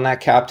being on that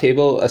cap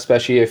table,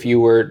 especially if you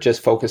were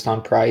just focused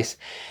on price.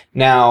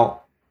 Now,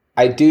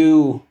 I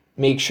do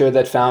make sure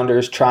that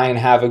founders try and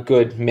have a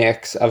good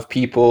mix of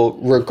people,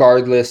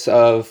 regardless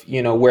of,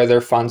 where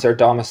their funds are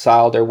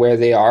domiciled or where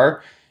they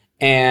are.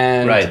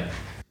 And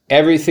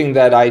everything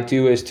that I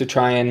do is to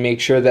try and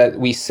make sure that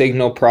we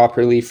signal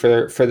properly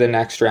for the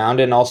next round,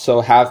 and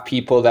also have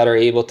people that are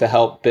able to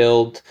help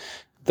build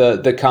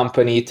the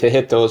company to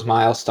hit those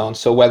milestones.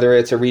 So whether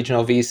it's a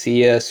regional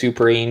VC, a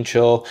super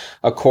angel,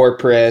 a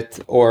corporate,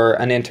 or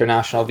an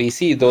international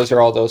VC, those are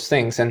all those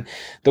things. And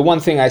the one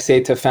thing I say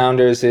to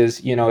founders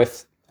is,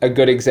 if a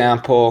good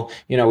example,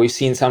 we've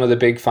seen some of the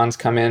big funds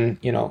come in,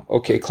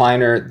 okay,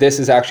 Kleiner, this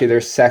is actually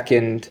their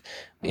second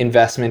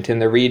investment in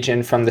the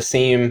region from the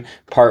same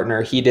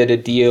partner. He did a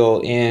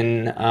deal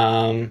in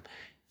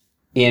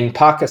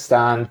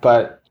Pakistan,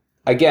 but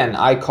again,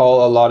 I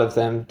call a lot of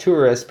them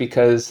tourists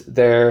because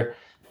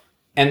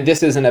and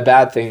this isn't a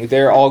bad thing,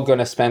 they're all going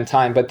to spend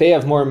time, but they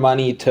have more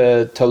money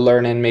to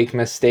learn and make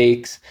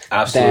mistakes.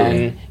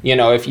 Absolutely. Than,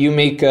 if you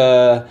make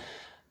a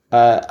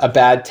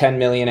bad $10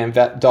 million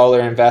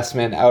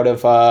investment out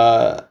of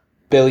a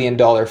 $1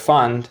 billion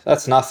fund,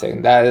 that's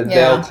nothing.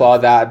 They'll claw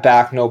that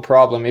back, no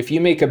problem. If you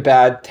make a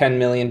bad $10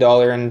 million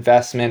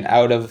investment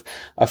out of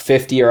a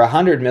 $50 or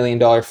 $100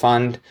 million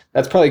fund,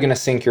 that's probably going to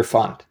sink your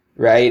fund,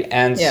 right?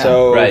 And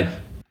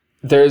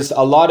there's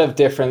a lot of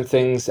different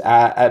things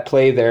at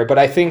play there. But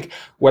I think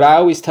what I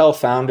always tell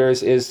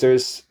founders is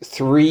there's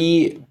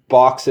 3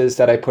 boxes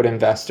that I put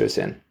investors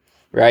in,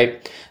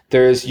 right?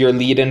 There's your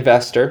lead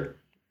investor.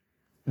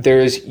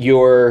 There's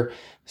your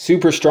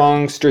super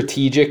strong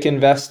strategic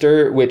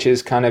investor, which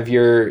is kind of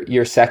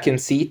your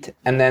second seat.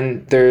 And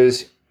then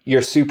there's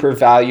your super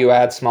value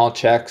add small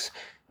checks,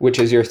 which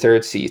is your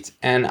third seat.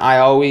 And I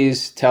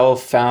always tell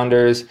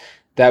founders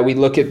that we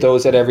look at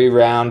those at every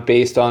round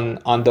based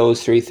on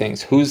those 3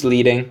 things. Who's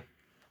leading?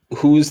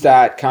 Who's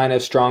that kind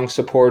of strong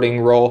supporting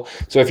role?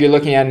 So if you're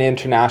looking at an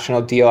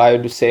international deal, I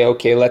would say,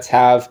 okay, let's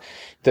have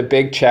the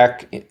big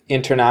check,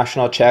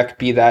 international check,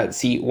 be that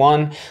seat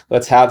 1.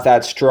 Let's have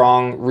that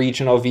strong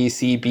regional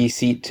VC be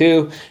seat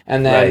 2.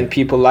 And then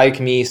people like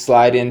me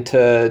slide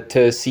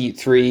into seat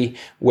 3,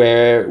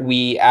 where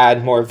we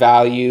add more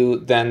value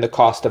than the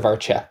cost of our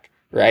check,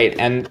 right?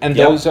 And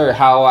those are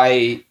how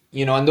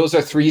and those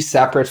are 3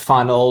 separate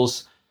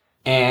funnels.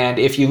 And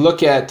if you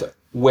look at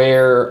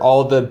where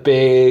all the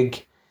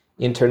big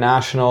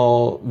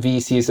international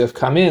VCs have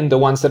come in, the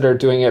ones that are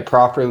doing it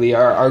properly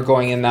are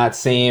going in that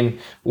same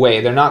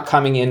way. They're not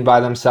coming in by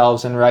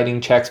themselves and writing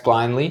checks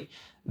blindly.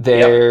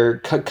 They're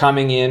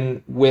coming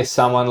in with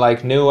someone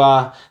like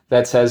Nuwa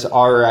that says,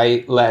 all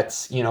right,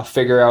 let's,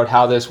 figure out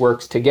how this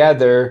works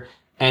together.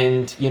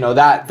 And,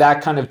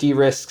 that kind of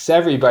de-risks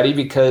everybody,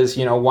 because,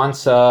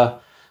 once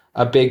a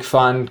big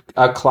fund,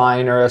 a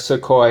Klein or a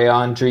Sequoia,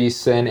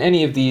 Andreessen,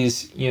 any of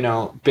these,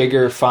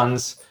 bigger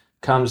funds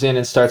comes in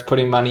and starts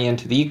putting money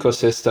into the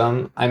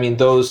ecosystem, I mean,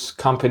 those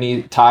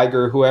company,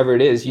 Tiger, whoever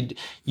it is,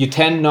 you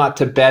tend not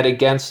to bet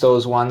against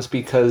those ones,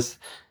 because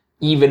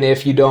even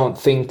if you don't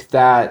think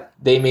that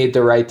they made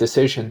the right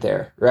decision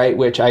there, right?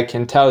 Which I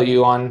can tell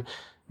you, on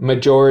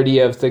majority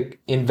of the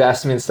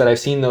investments that I've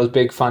seen those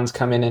big funds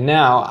come in and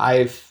now,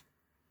 I've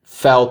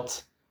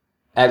felt,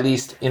 at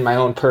least in my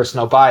own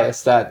personal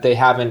bias, that they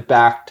haven't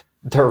backed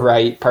the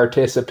right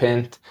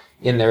participant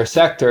in their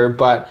sector.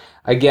 But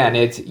again,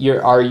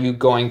 are you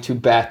going to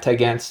bet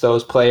against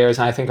those players?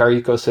 And I think our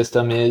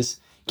ecosystem is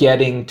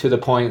getting to the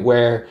point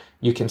where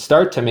you can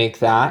start to make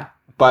that.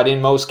 But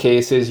in most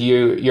cases,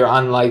 you're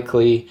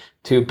unlikely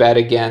to bet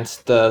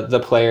against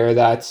the player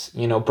that's,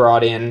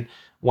 brought in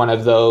one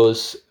of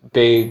those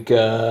big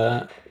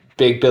 $1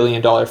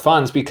 billion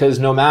funds, because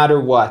no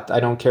matter what, I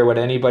don't care what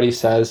anybody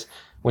says,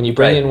 when you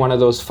bring in one of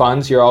those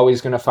funds, you're always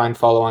going to find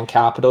follow-on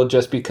capital,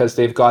 just because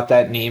they've got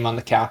that name on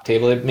the cap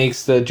table. It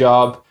makes the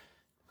job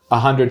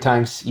 100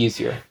 times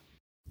easier.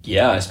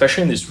 Yeah,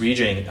 especially in this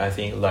region, I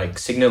think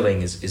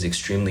signaling is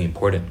extremely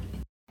important.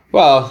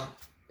 Well,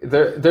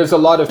 there's a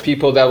lot of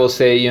people that will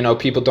say,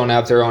 people don't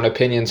have their own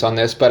opinions on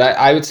this, but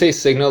I would say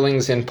signaling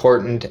is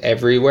important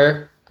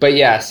everywhere. But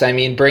yes, I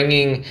mean,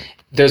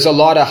 there's a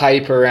lot of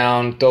hype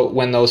around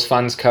when those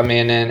funds come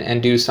in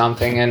and do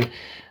something. And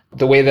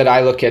the way that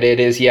I look at it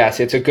is, yes,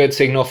 it's a good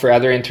signal for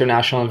other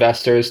international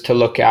investors to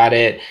look at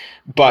it,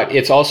 but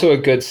it's also a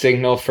good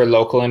signal for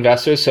local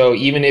investors. So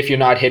even if you're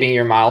not hitting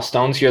your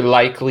milestones, you're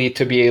likely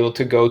to be able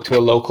to go to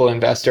a local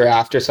investor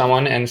after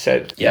someone and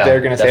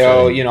they're going to say,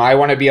 oh, I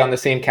want to be on the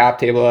same cap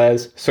table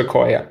as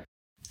Sequoia.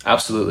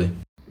 Absolutely.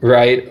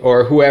 right?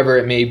 Or whoever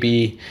it may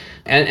be.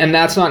 And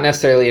that's not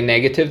necessarily a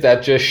negative.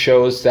 That just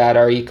shows that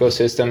our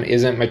ecosystem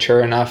isn't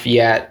mature enough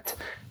yet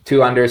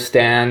to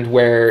understand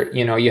where,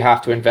 you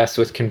have to invest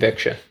with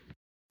conviction.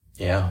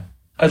 Yeah.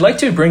 I'd like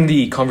to bring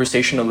the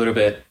conversation a little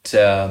bit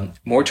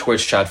more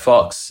towards Chad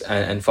Fox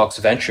and Fox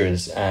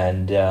Ventures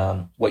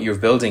and what you're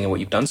building and what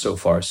you've done so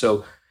far.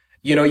 So,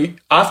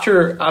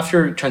 after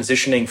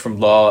transitioning from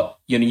law,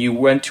 you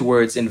went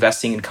towards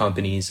investing in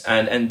companies,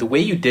 and the way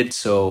you did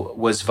so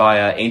was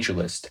via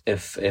AngelList,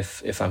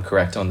 if I'm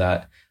correct on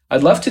that.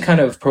 I'd love to kind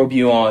of probe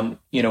you on,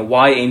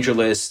 why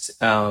AngelList,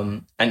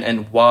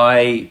 and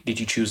why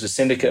did you choose the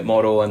syndicate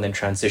model and then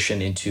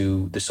transition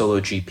into the solo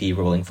GP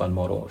rolling fund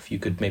model? If you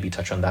could maybe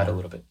touch on that a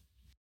little bit.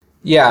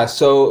 Yeah,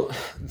 so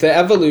the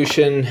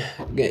evolution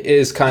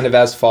is kind of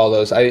as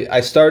follows. I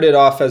started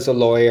off as a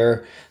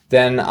lawyer,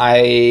 then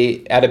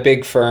I at a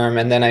big firm,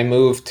 and then I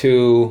moved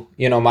to,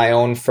 my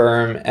own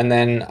firm, and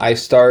then I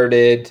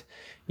started,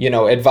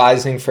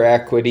 advising for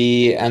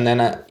equity, and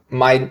then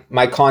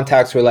my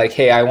contacts were like,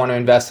 hey, I want to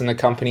invest in the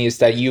companies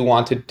that you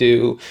want to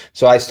do.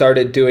 So I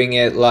started doing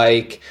it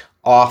like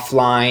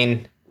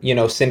offline,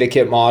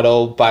 syndicate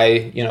model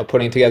by,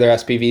 putting together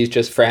SPVs,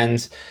 just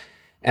friends.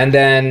 And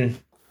then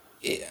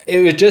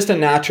it was just a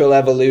natural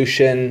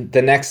evolution.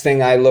 The next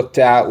thing I looked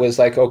at was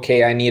like,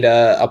 okay, I need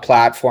a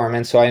platform.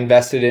 And so I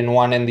invested in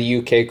one in the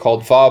UK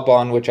called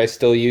Vauban, which I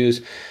still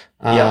use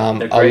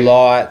a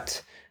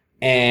lot.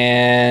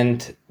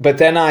 But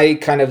then I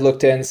kind of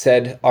looked at it and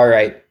said, all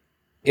right,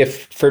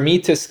 if for me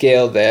to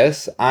scale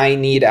this, I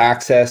need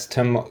access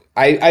to,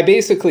 I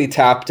basically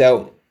tapped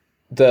out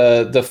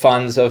the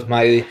funds of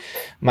my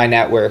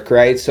network,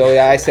 right? So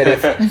I said,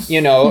 if,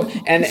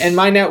 and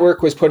my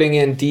network was putting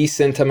in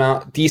decent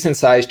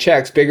sized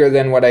checks, bigger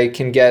than what I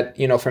can get,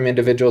 from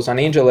individuals on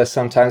AngelList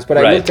sometimes. But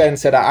I looked at it and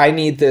said, I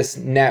need this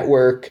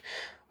network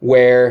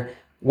where,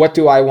 what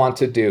do I want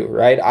to do,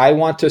 right? I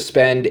want to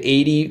spend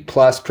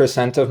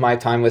 80+% of my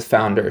time with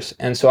founders.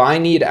 And so I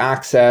need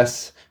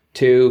access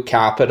to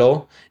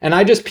capital, and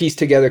I just piece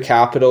together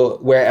capital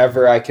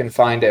wherever I can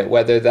find it,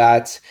 whether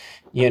that's,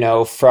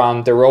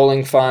 from the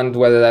rolling fund,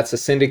 whether that's a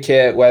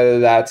syndicate,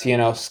 whether that's,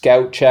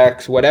 scout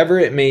checks, whatever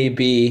it may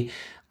be.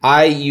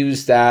 I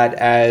use that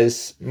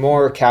as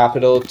more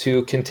capital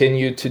to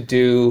continue to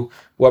do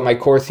what my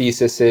core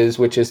thesis is,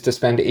 which is to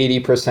spend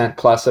 80%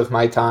 plus of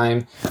my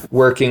time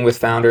working with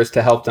founders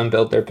to help them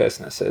build their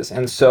businesses.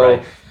 And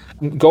so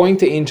going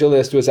to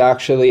AngelList was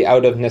actually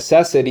out of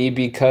necessity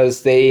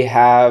because they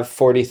have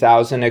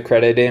 40,000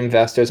 accredited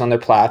investors on their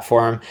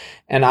platform,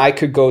 and I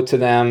could go to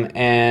them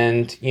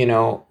and,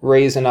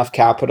 raise enough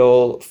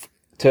capital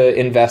to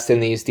invest in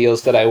these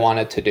deals that I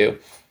wanted to do.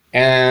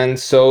 And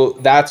so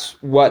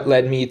that's what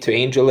led me to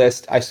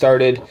AngelList. I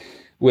started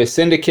with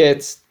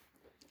syndicates.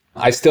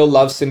 I still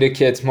love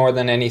syndicates more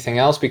than anything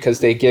else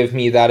because they give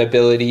me that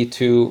ability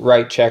to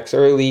write checks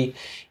early.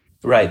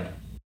 Right.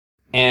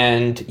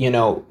 And,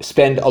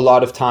 spend a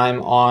lot of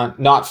time on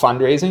not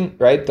fundraising,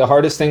 right? The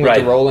hardest thing with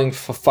the rolling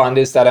fund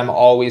is that I'm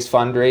always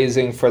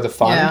fundraising for the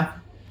fund. Yeah.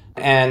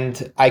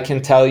 And I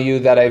can tell you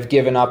that I've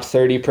given up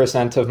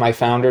 30% of my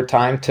founder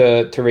time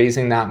to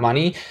raising that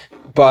money.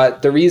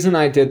 But the reason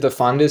I did the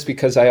fund is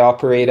because I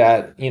operate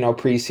at,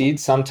 pre-seed,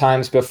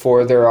 sometimes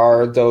before there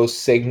are those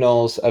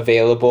signals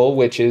available,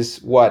 which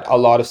is what a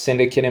lot of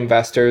syndicate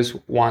investors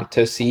want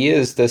to see,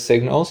 is the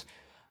signals.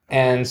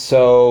 And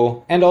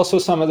so, and also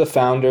some of the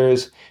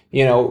founders,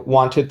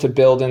 wanted to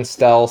build in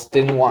stealth,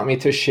 didn't want me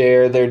to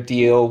share their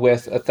deal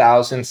with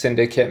 1,000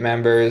 syndicate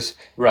members.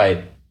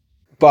 Right.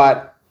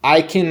 But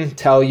I can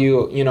tell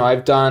you,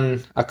 I've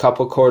done a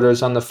couple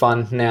quarters on the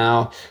fund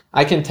now.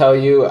 I can tell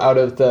you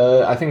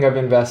I think I've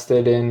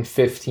invested in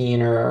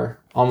 15 or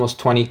almost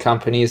 20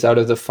 companies out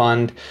of the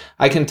fund.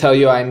 I can tell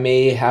you I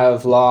may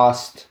have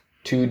lost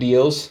 2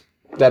 deals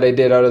that I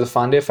did out of the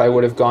fund if I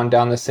would have gone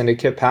down the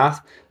syndicate path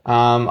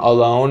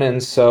alone.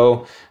 And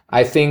so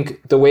I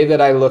think the way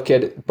that I look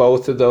at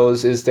both of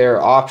those is there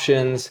are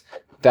options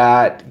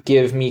that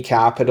give me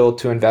capital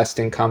to invest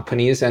in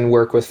companies and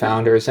work with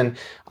founders. And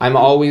I'm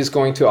always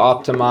going to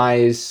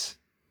optimize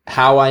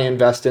how I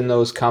invest in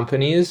those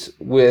companies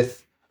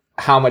with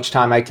how much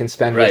time I can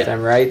spend with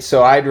them, right?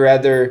 So I'd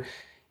rather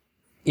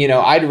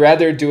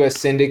do a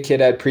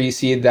syndicate at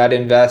pre-seed that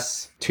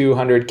invests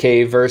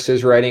 $200K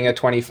versus writing a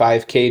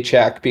 $25K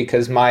check,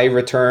 because my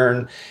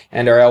return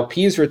and our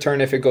LP's return,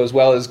 if it goes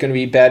well, is going to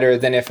be better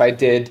than if I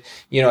did,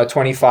 a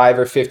 25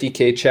 or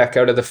 50K check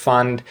out of the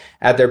fund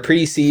at their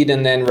pre-seed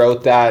and then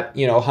wrote that,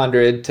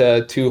 100 to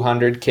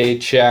 200K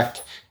check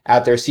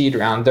at their seed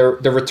round.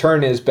 The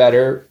return is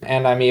better,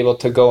 and I'm able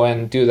to go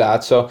and do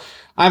that. So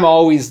I'm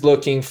always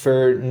looking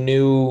for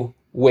new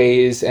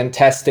ways and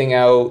testing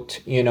out,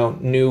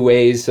 new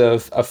ways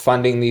of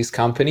funding these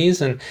companies.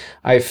 And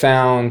I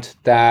found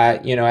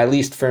that, at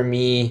least for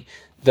me,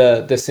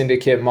 the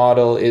syndicate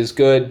model is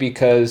good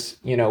because,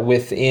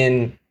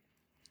 within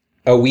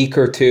a week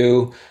or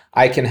two,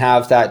 I can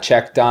have that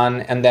check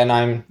done, and then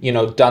I'm,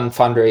 done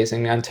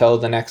fundraising until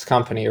the next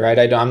company,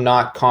 right? I'm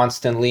not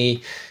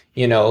constantly,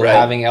 Right.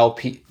 having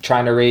LP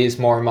trying to raise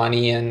more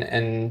money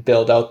and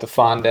build out the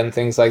fund and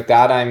things like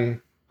that.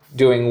 I'm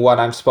doing what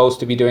I'm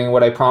supposed to be doing.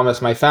 What I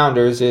promised my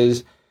founders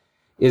is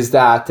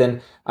that.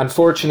 And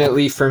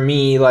unfortunately for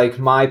me, like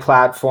my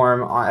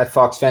platform at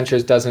Fox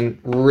Ventures doesn't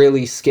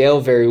really scale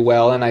very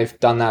well. And I've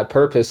done that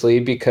purposely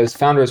because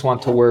founders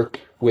want to work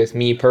with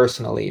me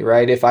personally,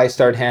 right? If I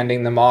start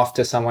handing them off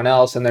to someone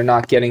else and they're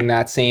not getting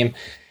that same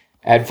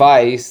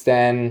advice,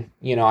 then,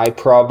 I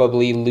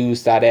probably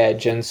lose that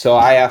edge. And so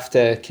I have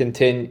to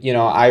continue,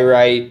 I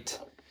write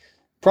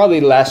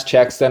probably less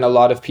checks than a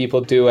lot of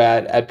people do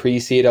at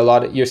pre-seed.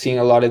 You're seeing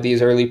a lot of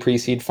these early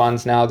pre-seed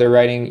funds now, they're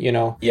writing,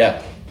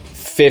 Yeah.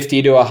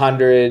 50 to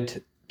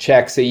 100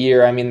 checks a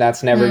year. I mean,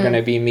 that's never going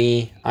to be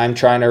me. I'm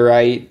trying to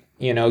write,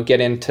 get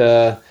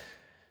into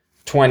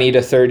 20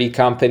 to 30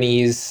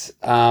 companies,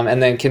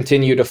 and then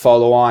continue to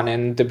follow on.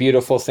 And the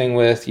beautiful thing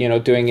with,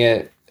 doing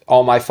it,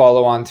 all my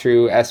follow on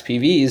through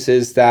SPVs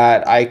is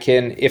that I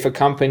can, if a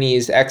company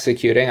is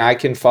executing, I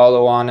can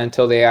follow on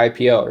until they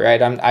IPO,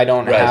 right? I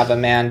don't Right. have a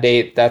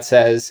mandate that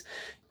says,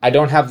 I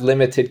don't have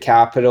limited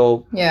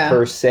capital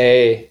per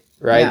se,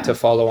 right, to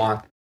follow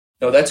on.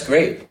 No, that's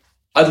great.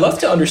 I'd love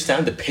to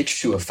understand the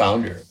pitch to a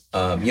founder.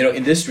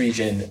 In this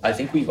region, I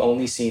think we've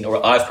only seen,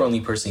 or I've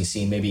only personally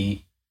seen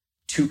maybe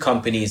 2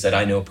 companies that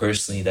I know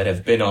personally that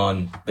have been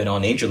on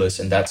AngelList,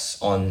 and that's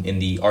in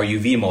the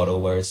RUV model,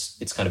 where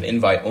it's kind of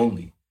invite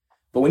only.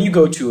 But when you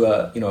go to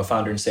a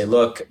founder and say,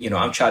 look,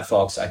 I'm Chad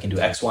Fox, I can do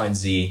X, Y, and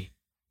Z,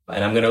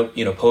 and I'm going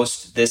to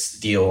post this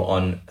deal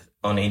on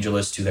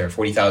AngelList to their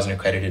 40,000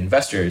 accredited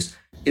investors.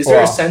 Is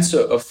there a sense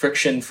of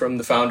friction from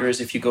the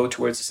founders if you go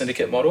towards the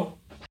syndicate model?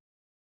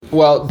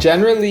 Well,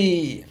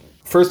 generally,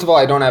 first of all,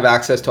 I don't have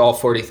access to all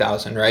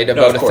 40,000, right?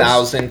 About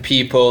 1,000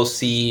 people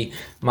see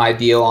my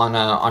deal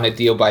on a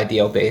deal by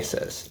deal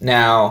basis.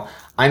 Now,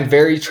 I'm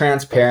very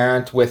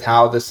transparent with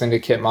how the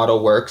syndicate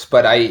model works,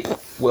 but I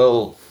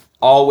will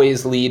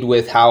always lead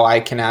with how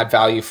I can add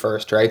value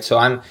first, right? So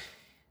I'm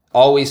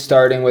always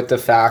starting with the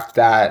fact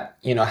that,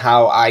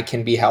 how I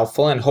can be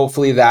helpful, and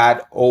hopefully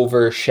that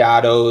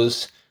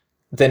overshadows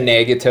the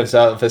negatives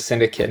of a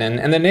syndicate.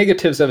 And the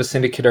negatives of a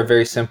syndicate are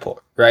very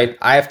simple, right?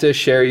 I have to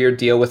share your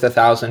deal with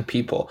 1,000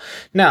 people.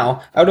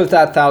 Now, out of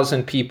that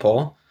 1,000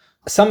 people,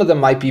 some of them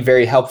might be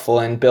very helpful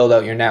and build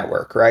out your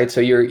network, right?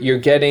 So you're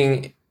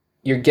getting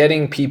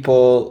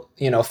people,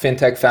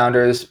 fintech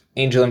founders,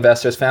 angel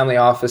investors, family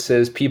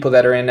offices, people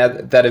that are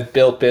that have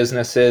built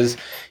businesses,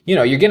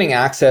 you're getting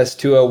access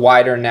to a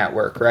wider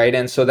network, right?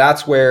 And so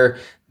that's where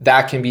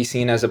that can be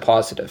seen as a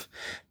positive.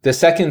 The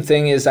second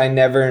thing is I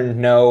never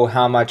know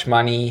how much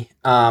money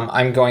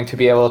I'm going to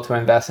be able to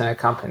invest in a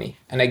company.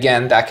 And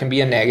again, that can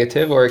be a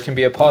negative or it can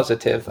be a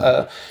positive.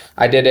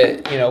 I did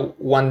it,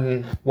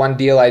 one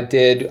deal I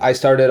did, I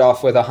started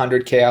off with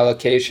 $100K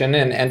allocation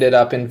and ended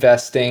up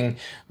investing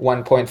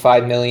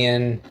 $1.5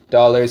 million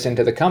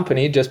into the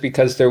company just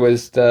because there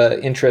was the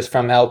interest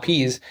from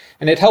LPs.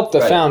 And it helped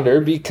the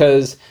founder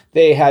because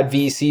they had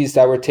VCs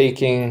that were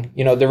taking,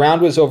 the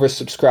round was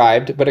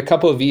oversubscribed, but a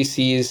couple of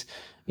VCs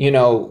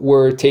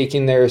were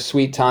taking their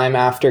sweet time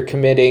after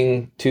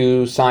committing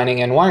to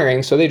signing and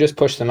wiring. So they just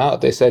pushed them out.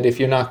 They said, if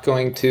you're not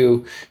going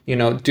to,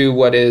 do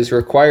what is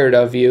required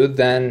of you,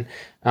 then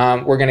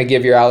we're going to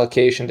give your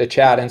allocation to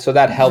Chad. And so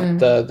that helped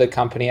the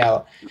company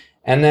out.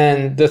 And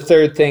then the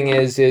third thing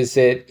is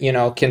it,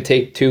 can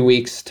take 2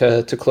 weeks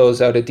to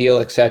close out a deal,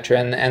 et cetera.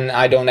 And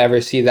I don't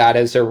ever see that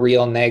as a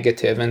real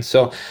negative. And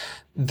so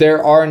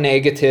there are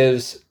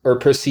negatives or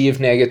perceived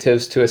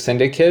negatives to a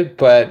syndicate,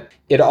 but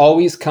it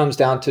always comes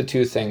down to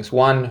 2 things.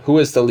 One, who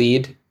is the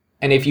lead?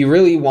 And if you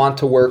really want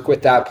to work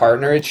with that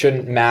partner, it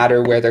shouldn't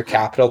matter where their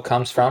capital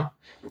comes from.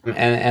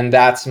 And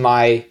that's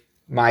my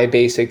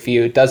basic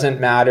view. It doesn't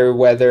matter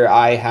whether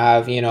I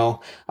have,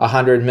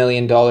 $100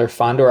 million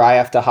fund or I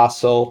have to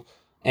hustle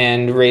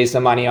and raise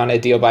the money on a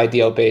deal by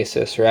deal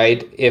basis,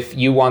 right? If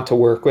you want to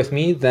work with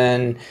me,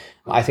 then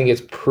I think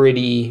it's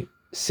pretty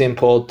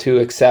simple to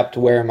accept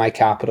where my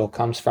capital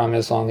comes from,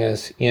 as long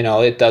as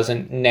it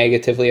doesn't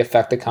negatively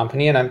affect the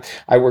company. And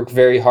I work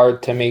very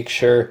hard to make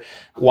sure,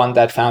 1,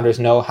 that founders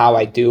know how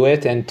I do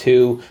it, and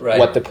 2,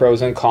 what the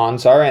pros and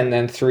cons are, and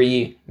then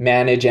 3,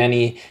 manage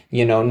any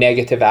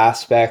negative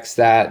aspects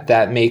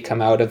that may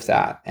come out of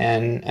that,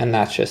 and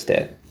that's just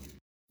it.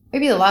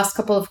 Maybe the last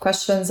couple of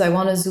questions, I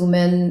want to zoom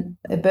in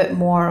a bit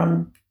more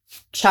on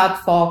Chad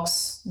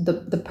Fox,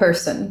 the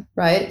person,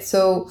 right?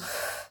 So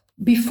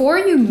before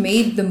you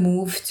made the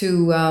move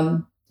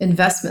to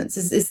investments,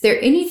 is there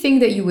anything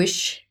that you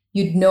wish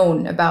you'd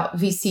known about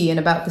VC and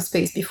about the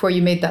space before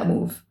you made that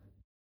move?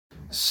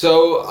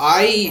 So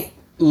I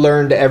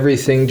learned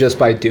everything just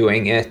by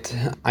doing it.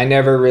 I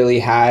never really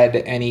had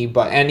and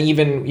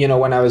even,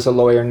 when I was a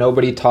lawyer,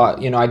 nobody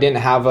taught, I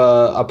didn't have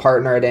a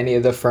partner at any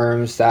of the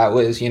firms that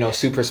was,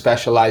 super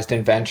specialized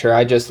in venture.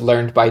 I just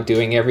learned by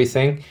doing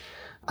everything.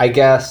 I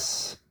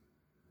guess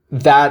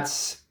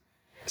that's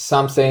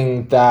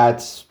something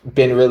that's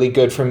been really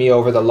good for me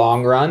over the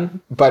long run,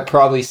 but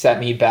probably set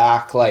me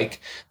back like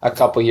a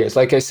couple years.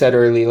 Like I said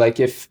early, like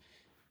if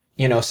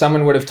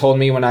someone would have told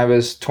me when I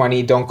was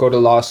 20, don't go to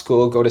law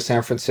school, go to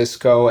San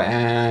Francisco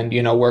and,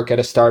 work at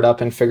a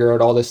startup and figure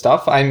out all this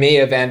stuff. I may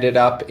have ended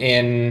up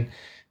in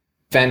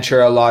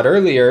venture a lot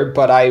earlier,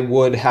 but I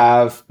would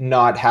have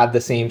not had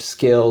the same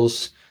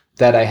skills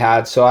that I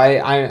had. So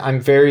I'm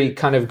very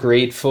kind of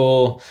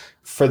grateful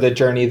for the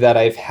journey that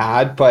I've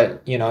had.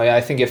 But,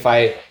 I think if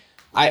I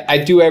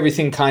do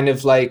everything kind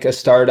of like a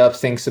startup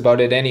thinks about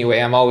it anyway.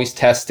 I'm always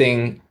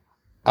testing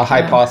a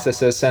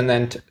hypothesis and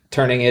then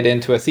turning it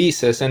into a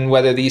thesis, and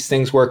whether these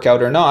things work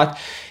out or not.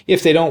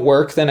 If they don't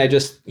work, then I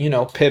just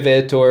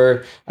pivot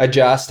or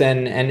adjust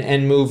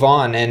and move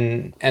on,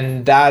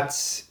 and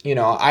that's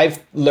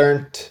I've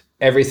learned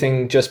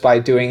everything just by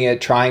doing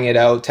it, trying it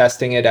out,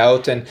 testing it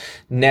out, and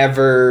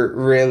never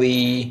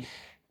really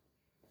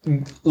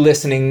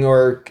listening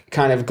or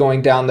kind of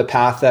going down the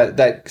path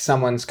that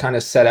someone's kind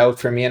of set out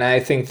for me. And I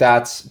think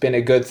that's been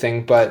a good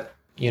thing. But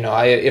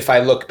if I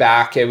look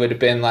back, it would have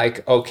been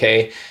like,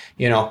 okay,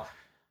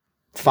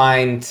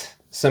 find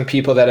some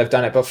people that have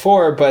done it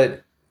before.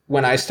 But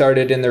when I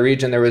started in the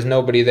region, there was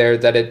nobody there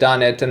that had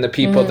done it. And the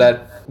people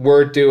that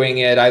were doing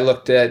it, I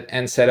looked at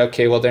and said,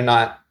 okay, well,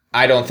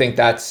 I don't think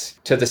that's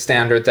to the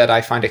standard that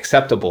I find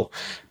acceptable.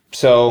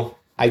 So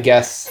I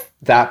guess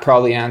that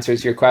probably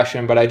answers your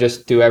question, but I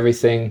just do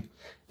everything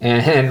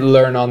and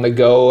learn on the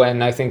go.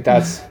 And I think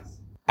that's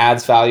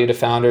adds value to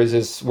founders,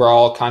 is we're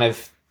all kind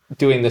of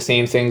doing the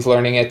same things,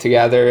 learning it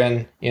together.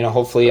 And,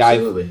 hopefully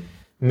Absolutely. I've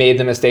made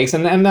the mistakes.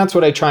 And that's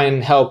what I try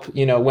and help,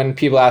 when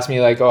people ask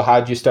me like, oh,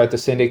 how'd you start the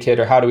syndicate,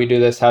 or how do we do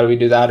this? How do we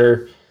do that?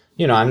 Or,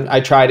 I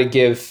try to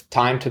give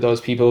time to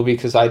those people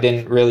because I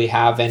didn't really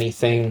have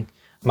anything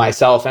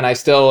myself. And I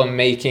still am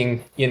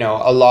making,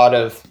 a lot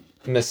of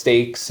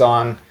mistakes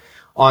on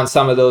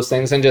some of those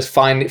things, and just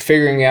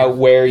figuring out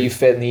where you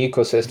fit in the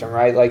ecosystem,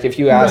 right? Like if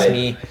you ask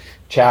me,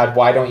 Chad,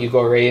 why don't you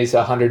go raise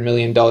 $100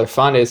 million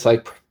fund? It's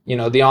like,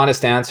 the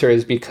honest answer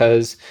is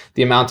because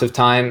the amount of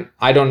time,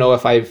 I don't know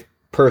if I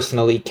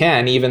personally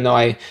can, even though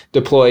I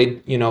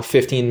deployed,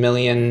 $15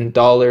 million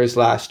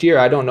last year.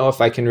 I don't know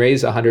if I can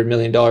raise $100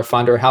 million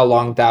fund, or how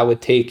long that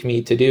would take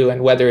me to do,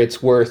 and whether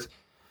it's worth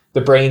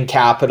the brain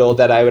capital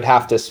that I would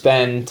have to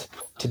spend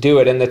to do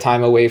it, and the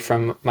time away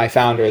from my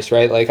founders,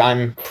 right? Like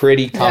I'm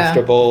pretty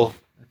comfortable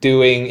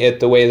doing it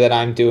the way that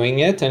I'm doing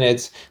it, and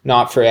it's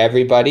not for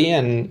everybody,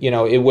 and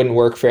it wouldn't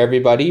work for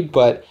everybody,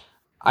 but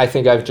I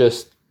think I've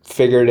just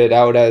figured it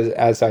out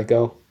as I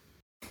go.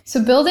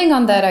 So building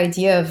on that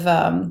idea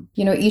of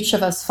each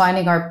of us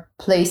finding our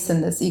place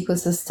in this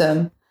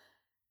ecosystem,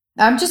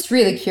 I'm just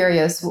really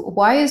curious,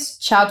 why is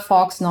Chad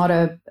Fox not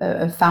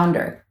a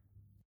founder?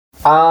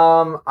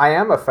 I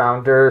am a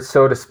founder,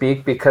 so to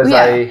speak, because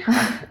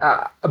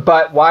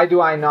but why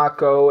do I not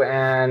go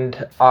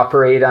and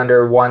operate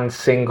under one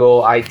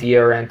single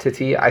idea or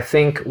entity? I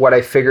think what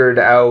I figured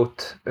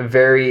out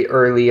very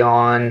early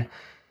on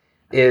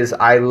is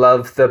I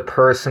love the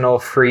personal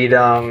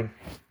freedom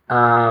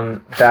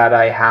that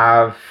I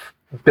have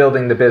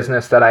building the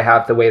business that I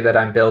have the way that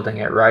I'm building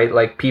it, right?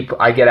 Like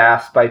I get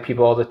asked by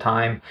people all the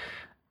time,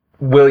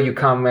 will you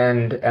come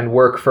and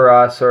work for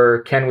us, or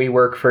can we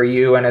work for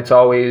you? And it's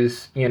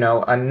always,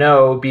 a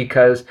no,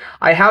 because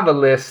I have a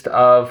list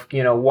of,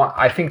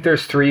 I think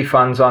there's 3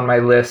 funds on my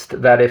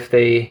list that if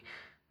they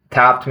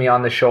tapped me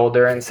on the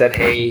shoulder and said,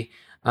 hey,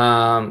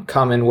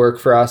 come and work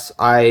for us,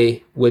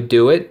 I would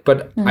do it.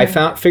 But I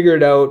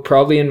figured out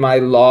probably in my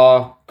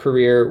law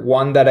career,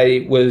 1, that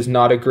I was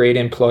not a great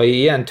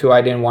employee, and 2,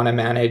 I didn't want to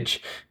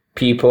manage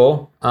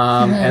people.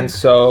 And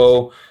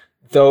so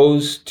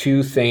those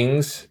 2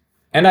 things,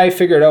 and I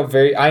figured out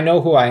I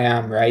know who I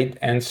am, right?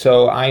 And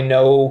so I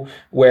know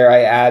where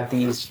I add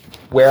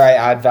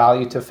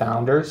value to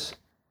founders.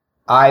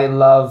 I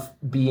love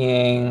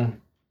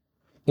being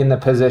in the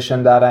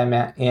position that I'm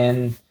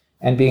in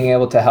and being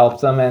able to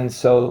help them. And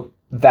so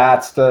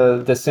that's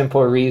the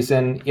simple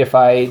reason. If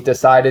I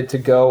decided to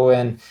go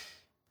and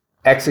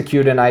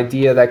execute an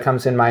idea that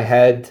comes in my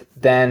head,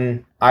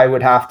 then I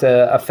would have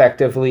to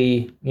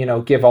effectively,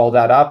 give all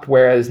that up.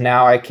 Whereas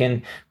now I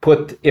can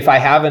if I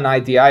have an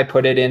idea, I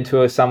put it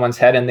into someone's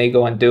head and they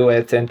go and do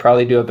it and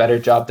probably do a better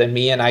job than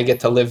me, and I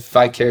get to live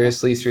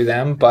vicariously through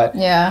them. But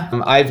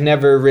I've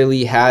never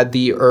really had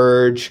the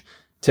urge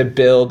to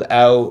build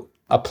out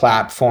a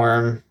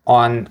platform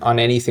on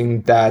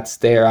anything that's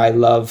there. I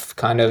love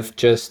kind of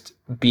just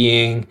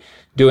doing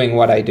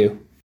what I do.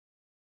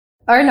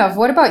 Arnav,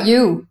 what about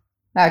you?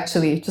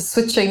 Actually, just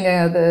switching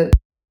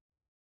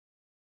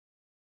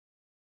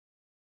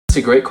It's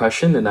a great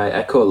question, and I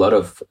echo a lot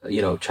of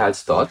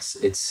Chad's thoughts.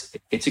 It's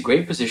a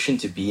great position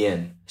to be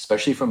in,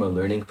 especially from a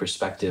learning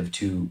perspective,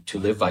 to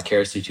live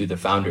vicariously to the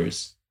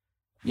founders.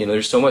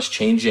 There's so much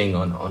changing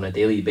on a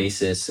daily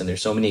basis, and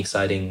there's so many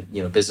exciting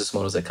business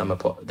models that come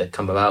about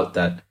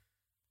that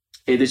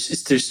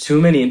there's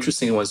too many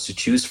interesting ones to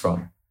choose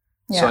from.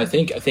 So I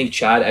think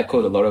Chad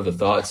echoed a lot of the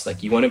thoughts.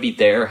 Like, you want to be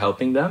there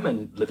helping them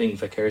and living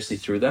vicariously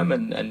through them,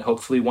 and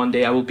hopefully one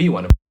day I will be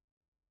one of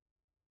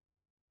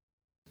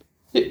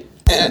them.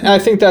 And I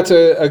think that's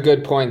a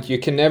good point. You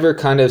can never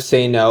kind of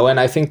say no. And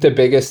I think the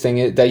biggest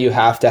thing that you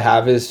have to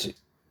have is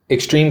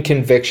extreme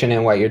conviction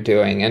in what you're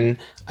doing. And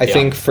I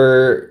think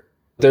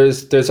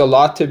there's a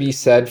lot to be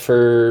said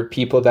for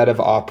people that have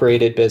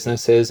operated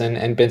businesses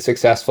and been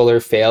successful or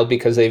failed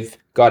because they've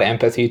got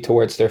empathy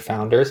towards their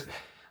founders.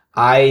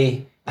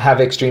 I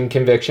have extreme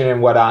conviction in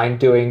what I'm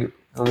doing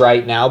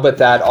right now, but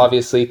that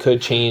obviously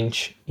could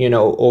change,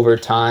 over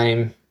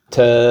time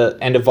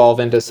and evolve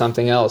into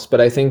something else.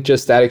 But I think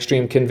just that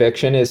extreme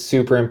conviction is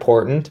super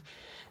important.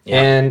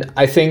 Yeah. And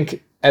I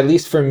think, at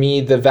least for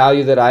me, the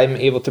value that I'm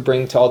able to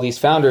bring to all these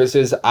founders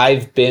is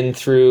I've been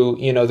through,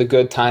 the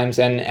good times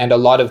and a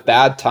lot of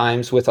bad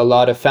times with a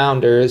lot of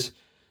founders.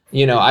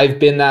 I've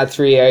been that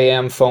 3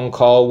 a.m. phone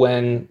call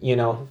when,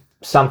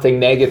 something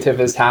negative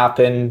has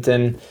happened.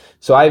 And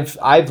so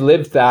I've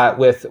lived that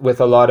with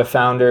a lot of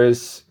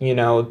founders,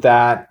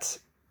 that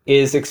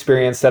is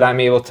experience that I'm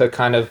able to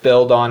kind of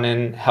build on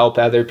and help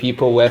other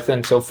people with.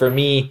 And so for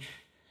me,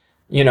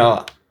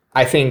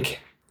 I think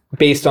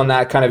based on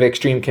that kind of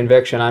extreme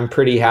conviction, I'm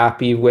pretty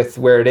happy with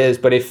where it is.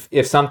 But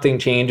if something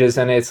changes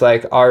and it's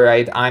like, all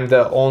right, I'm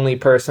the only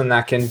person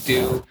that can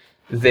do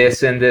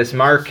this in this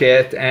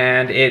market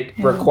and it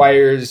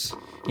requires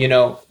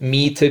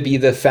me to be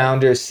the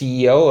founder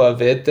CEO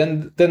of it,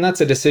 then that's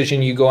a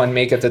decision you go and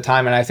make at the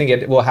time. And I think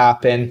it will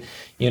happen,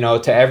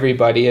 to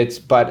everybody.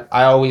 But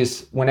I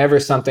always, whenever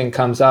something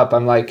comes up,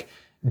 I'm like,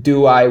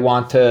 do I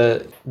want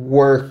to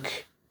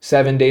work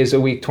 7 days a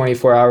week,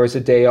 24 hours a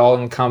day, all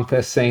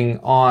encompassing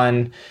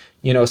on,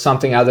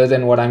 something other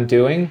than what I'm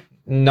doing?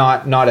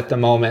 Not at the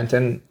moment.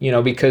 And,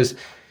 because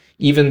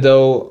even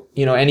though,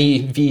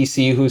 any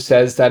VC who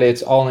says that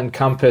it's all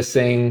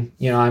encompassing,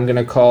 I'm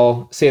going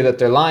to say that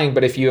they're lying.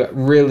 But if you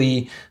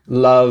really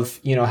love,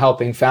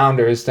 helping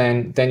founders,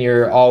 then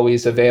you're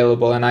always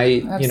available. And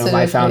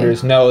my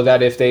founders know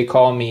that if they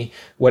call me,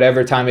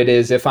 whatever time it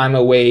is, if I'm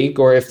awake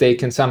or if they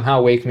can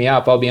somehow wake me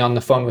up, I'll be on the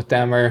phone with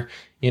them or,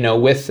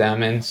 with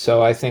them. And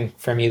so I think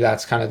for me,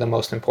 that's kind of the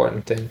most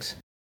important things.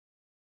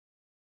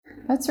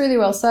 That's really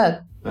well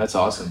said. That's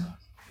awesome.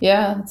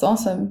 Yeah, that's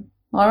awesome.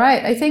 All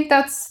right. I think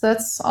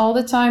that's all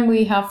the time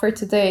we have for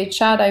today.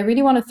 Chad, I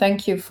really want to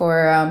thank you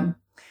for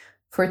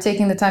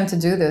taking the time to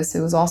do this.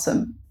 It was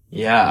awesome.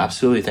 Yeah,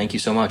 absolutely. Thank you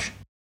so much.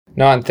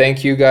 No, and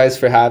thank you guys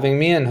for having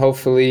me, and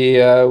hopefully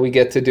we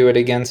get to do it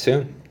again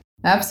soon.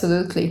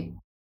 Absolutely.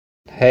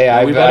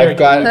 Hey, we better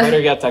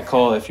get that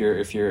call if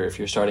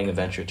you're starting a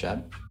venture,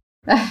 Chad.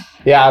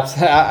 Yeah,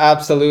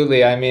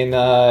 absolutely. I mean,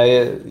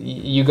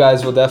 you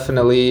guys you're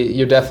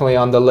definitely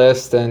on the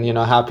list, and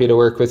happy to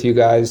work with you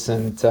guys,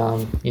 and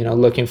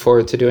looking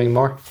forward to doing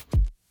more.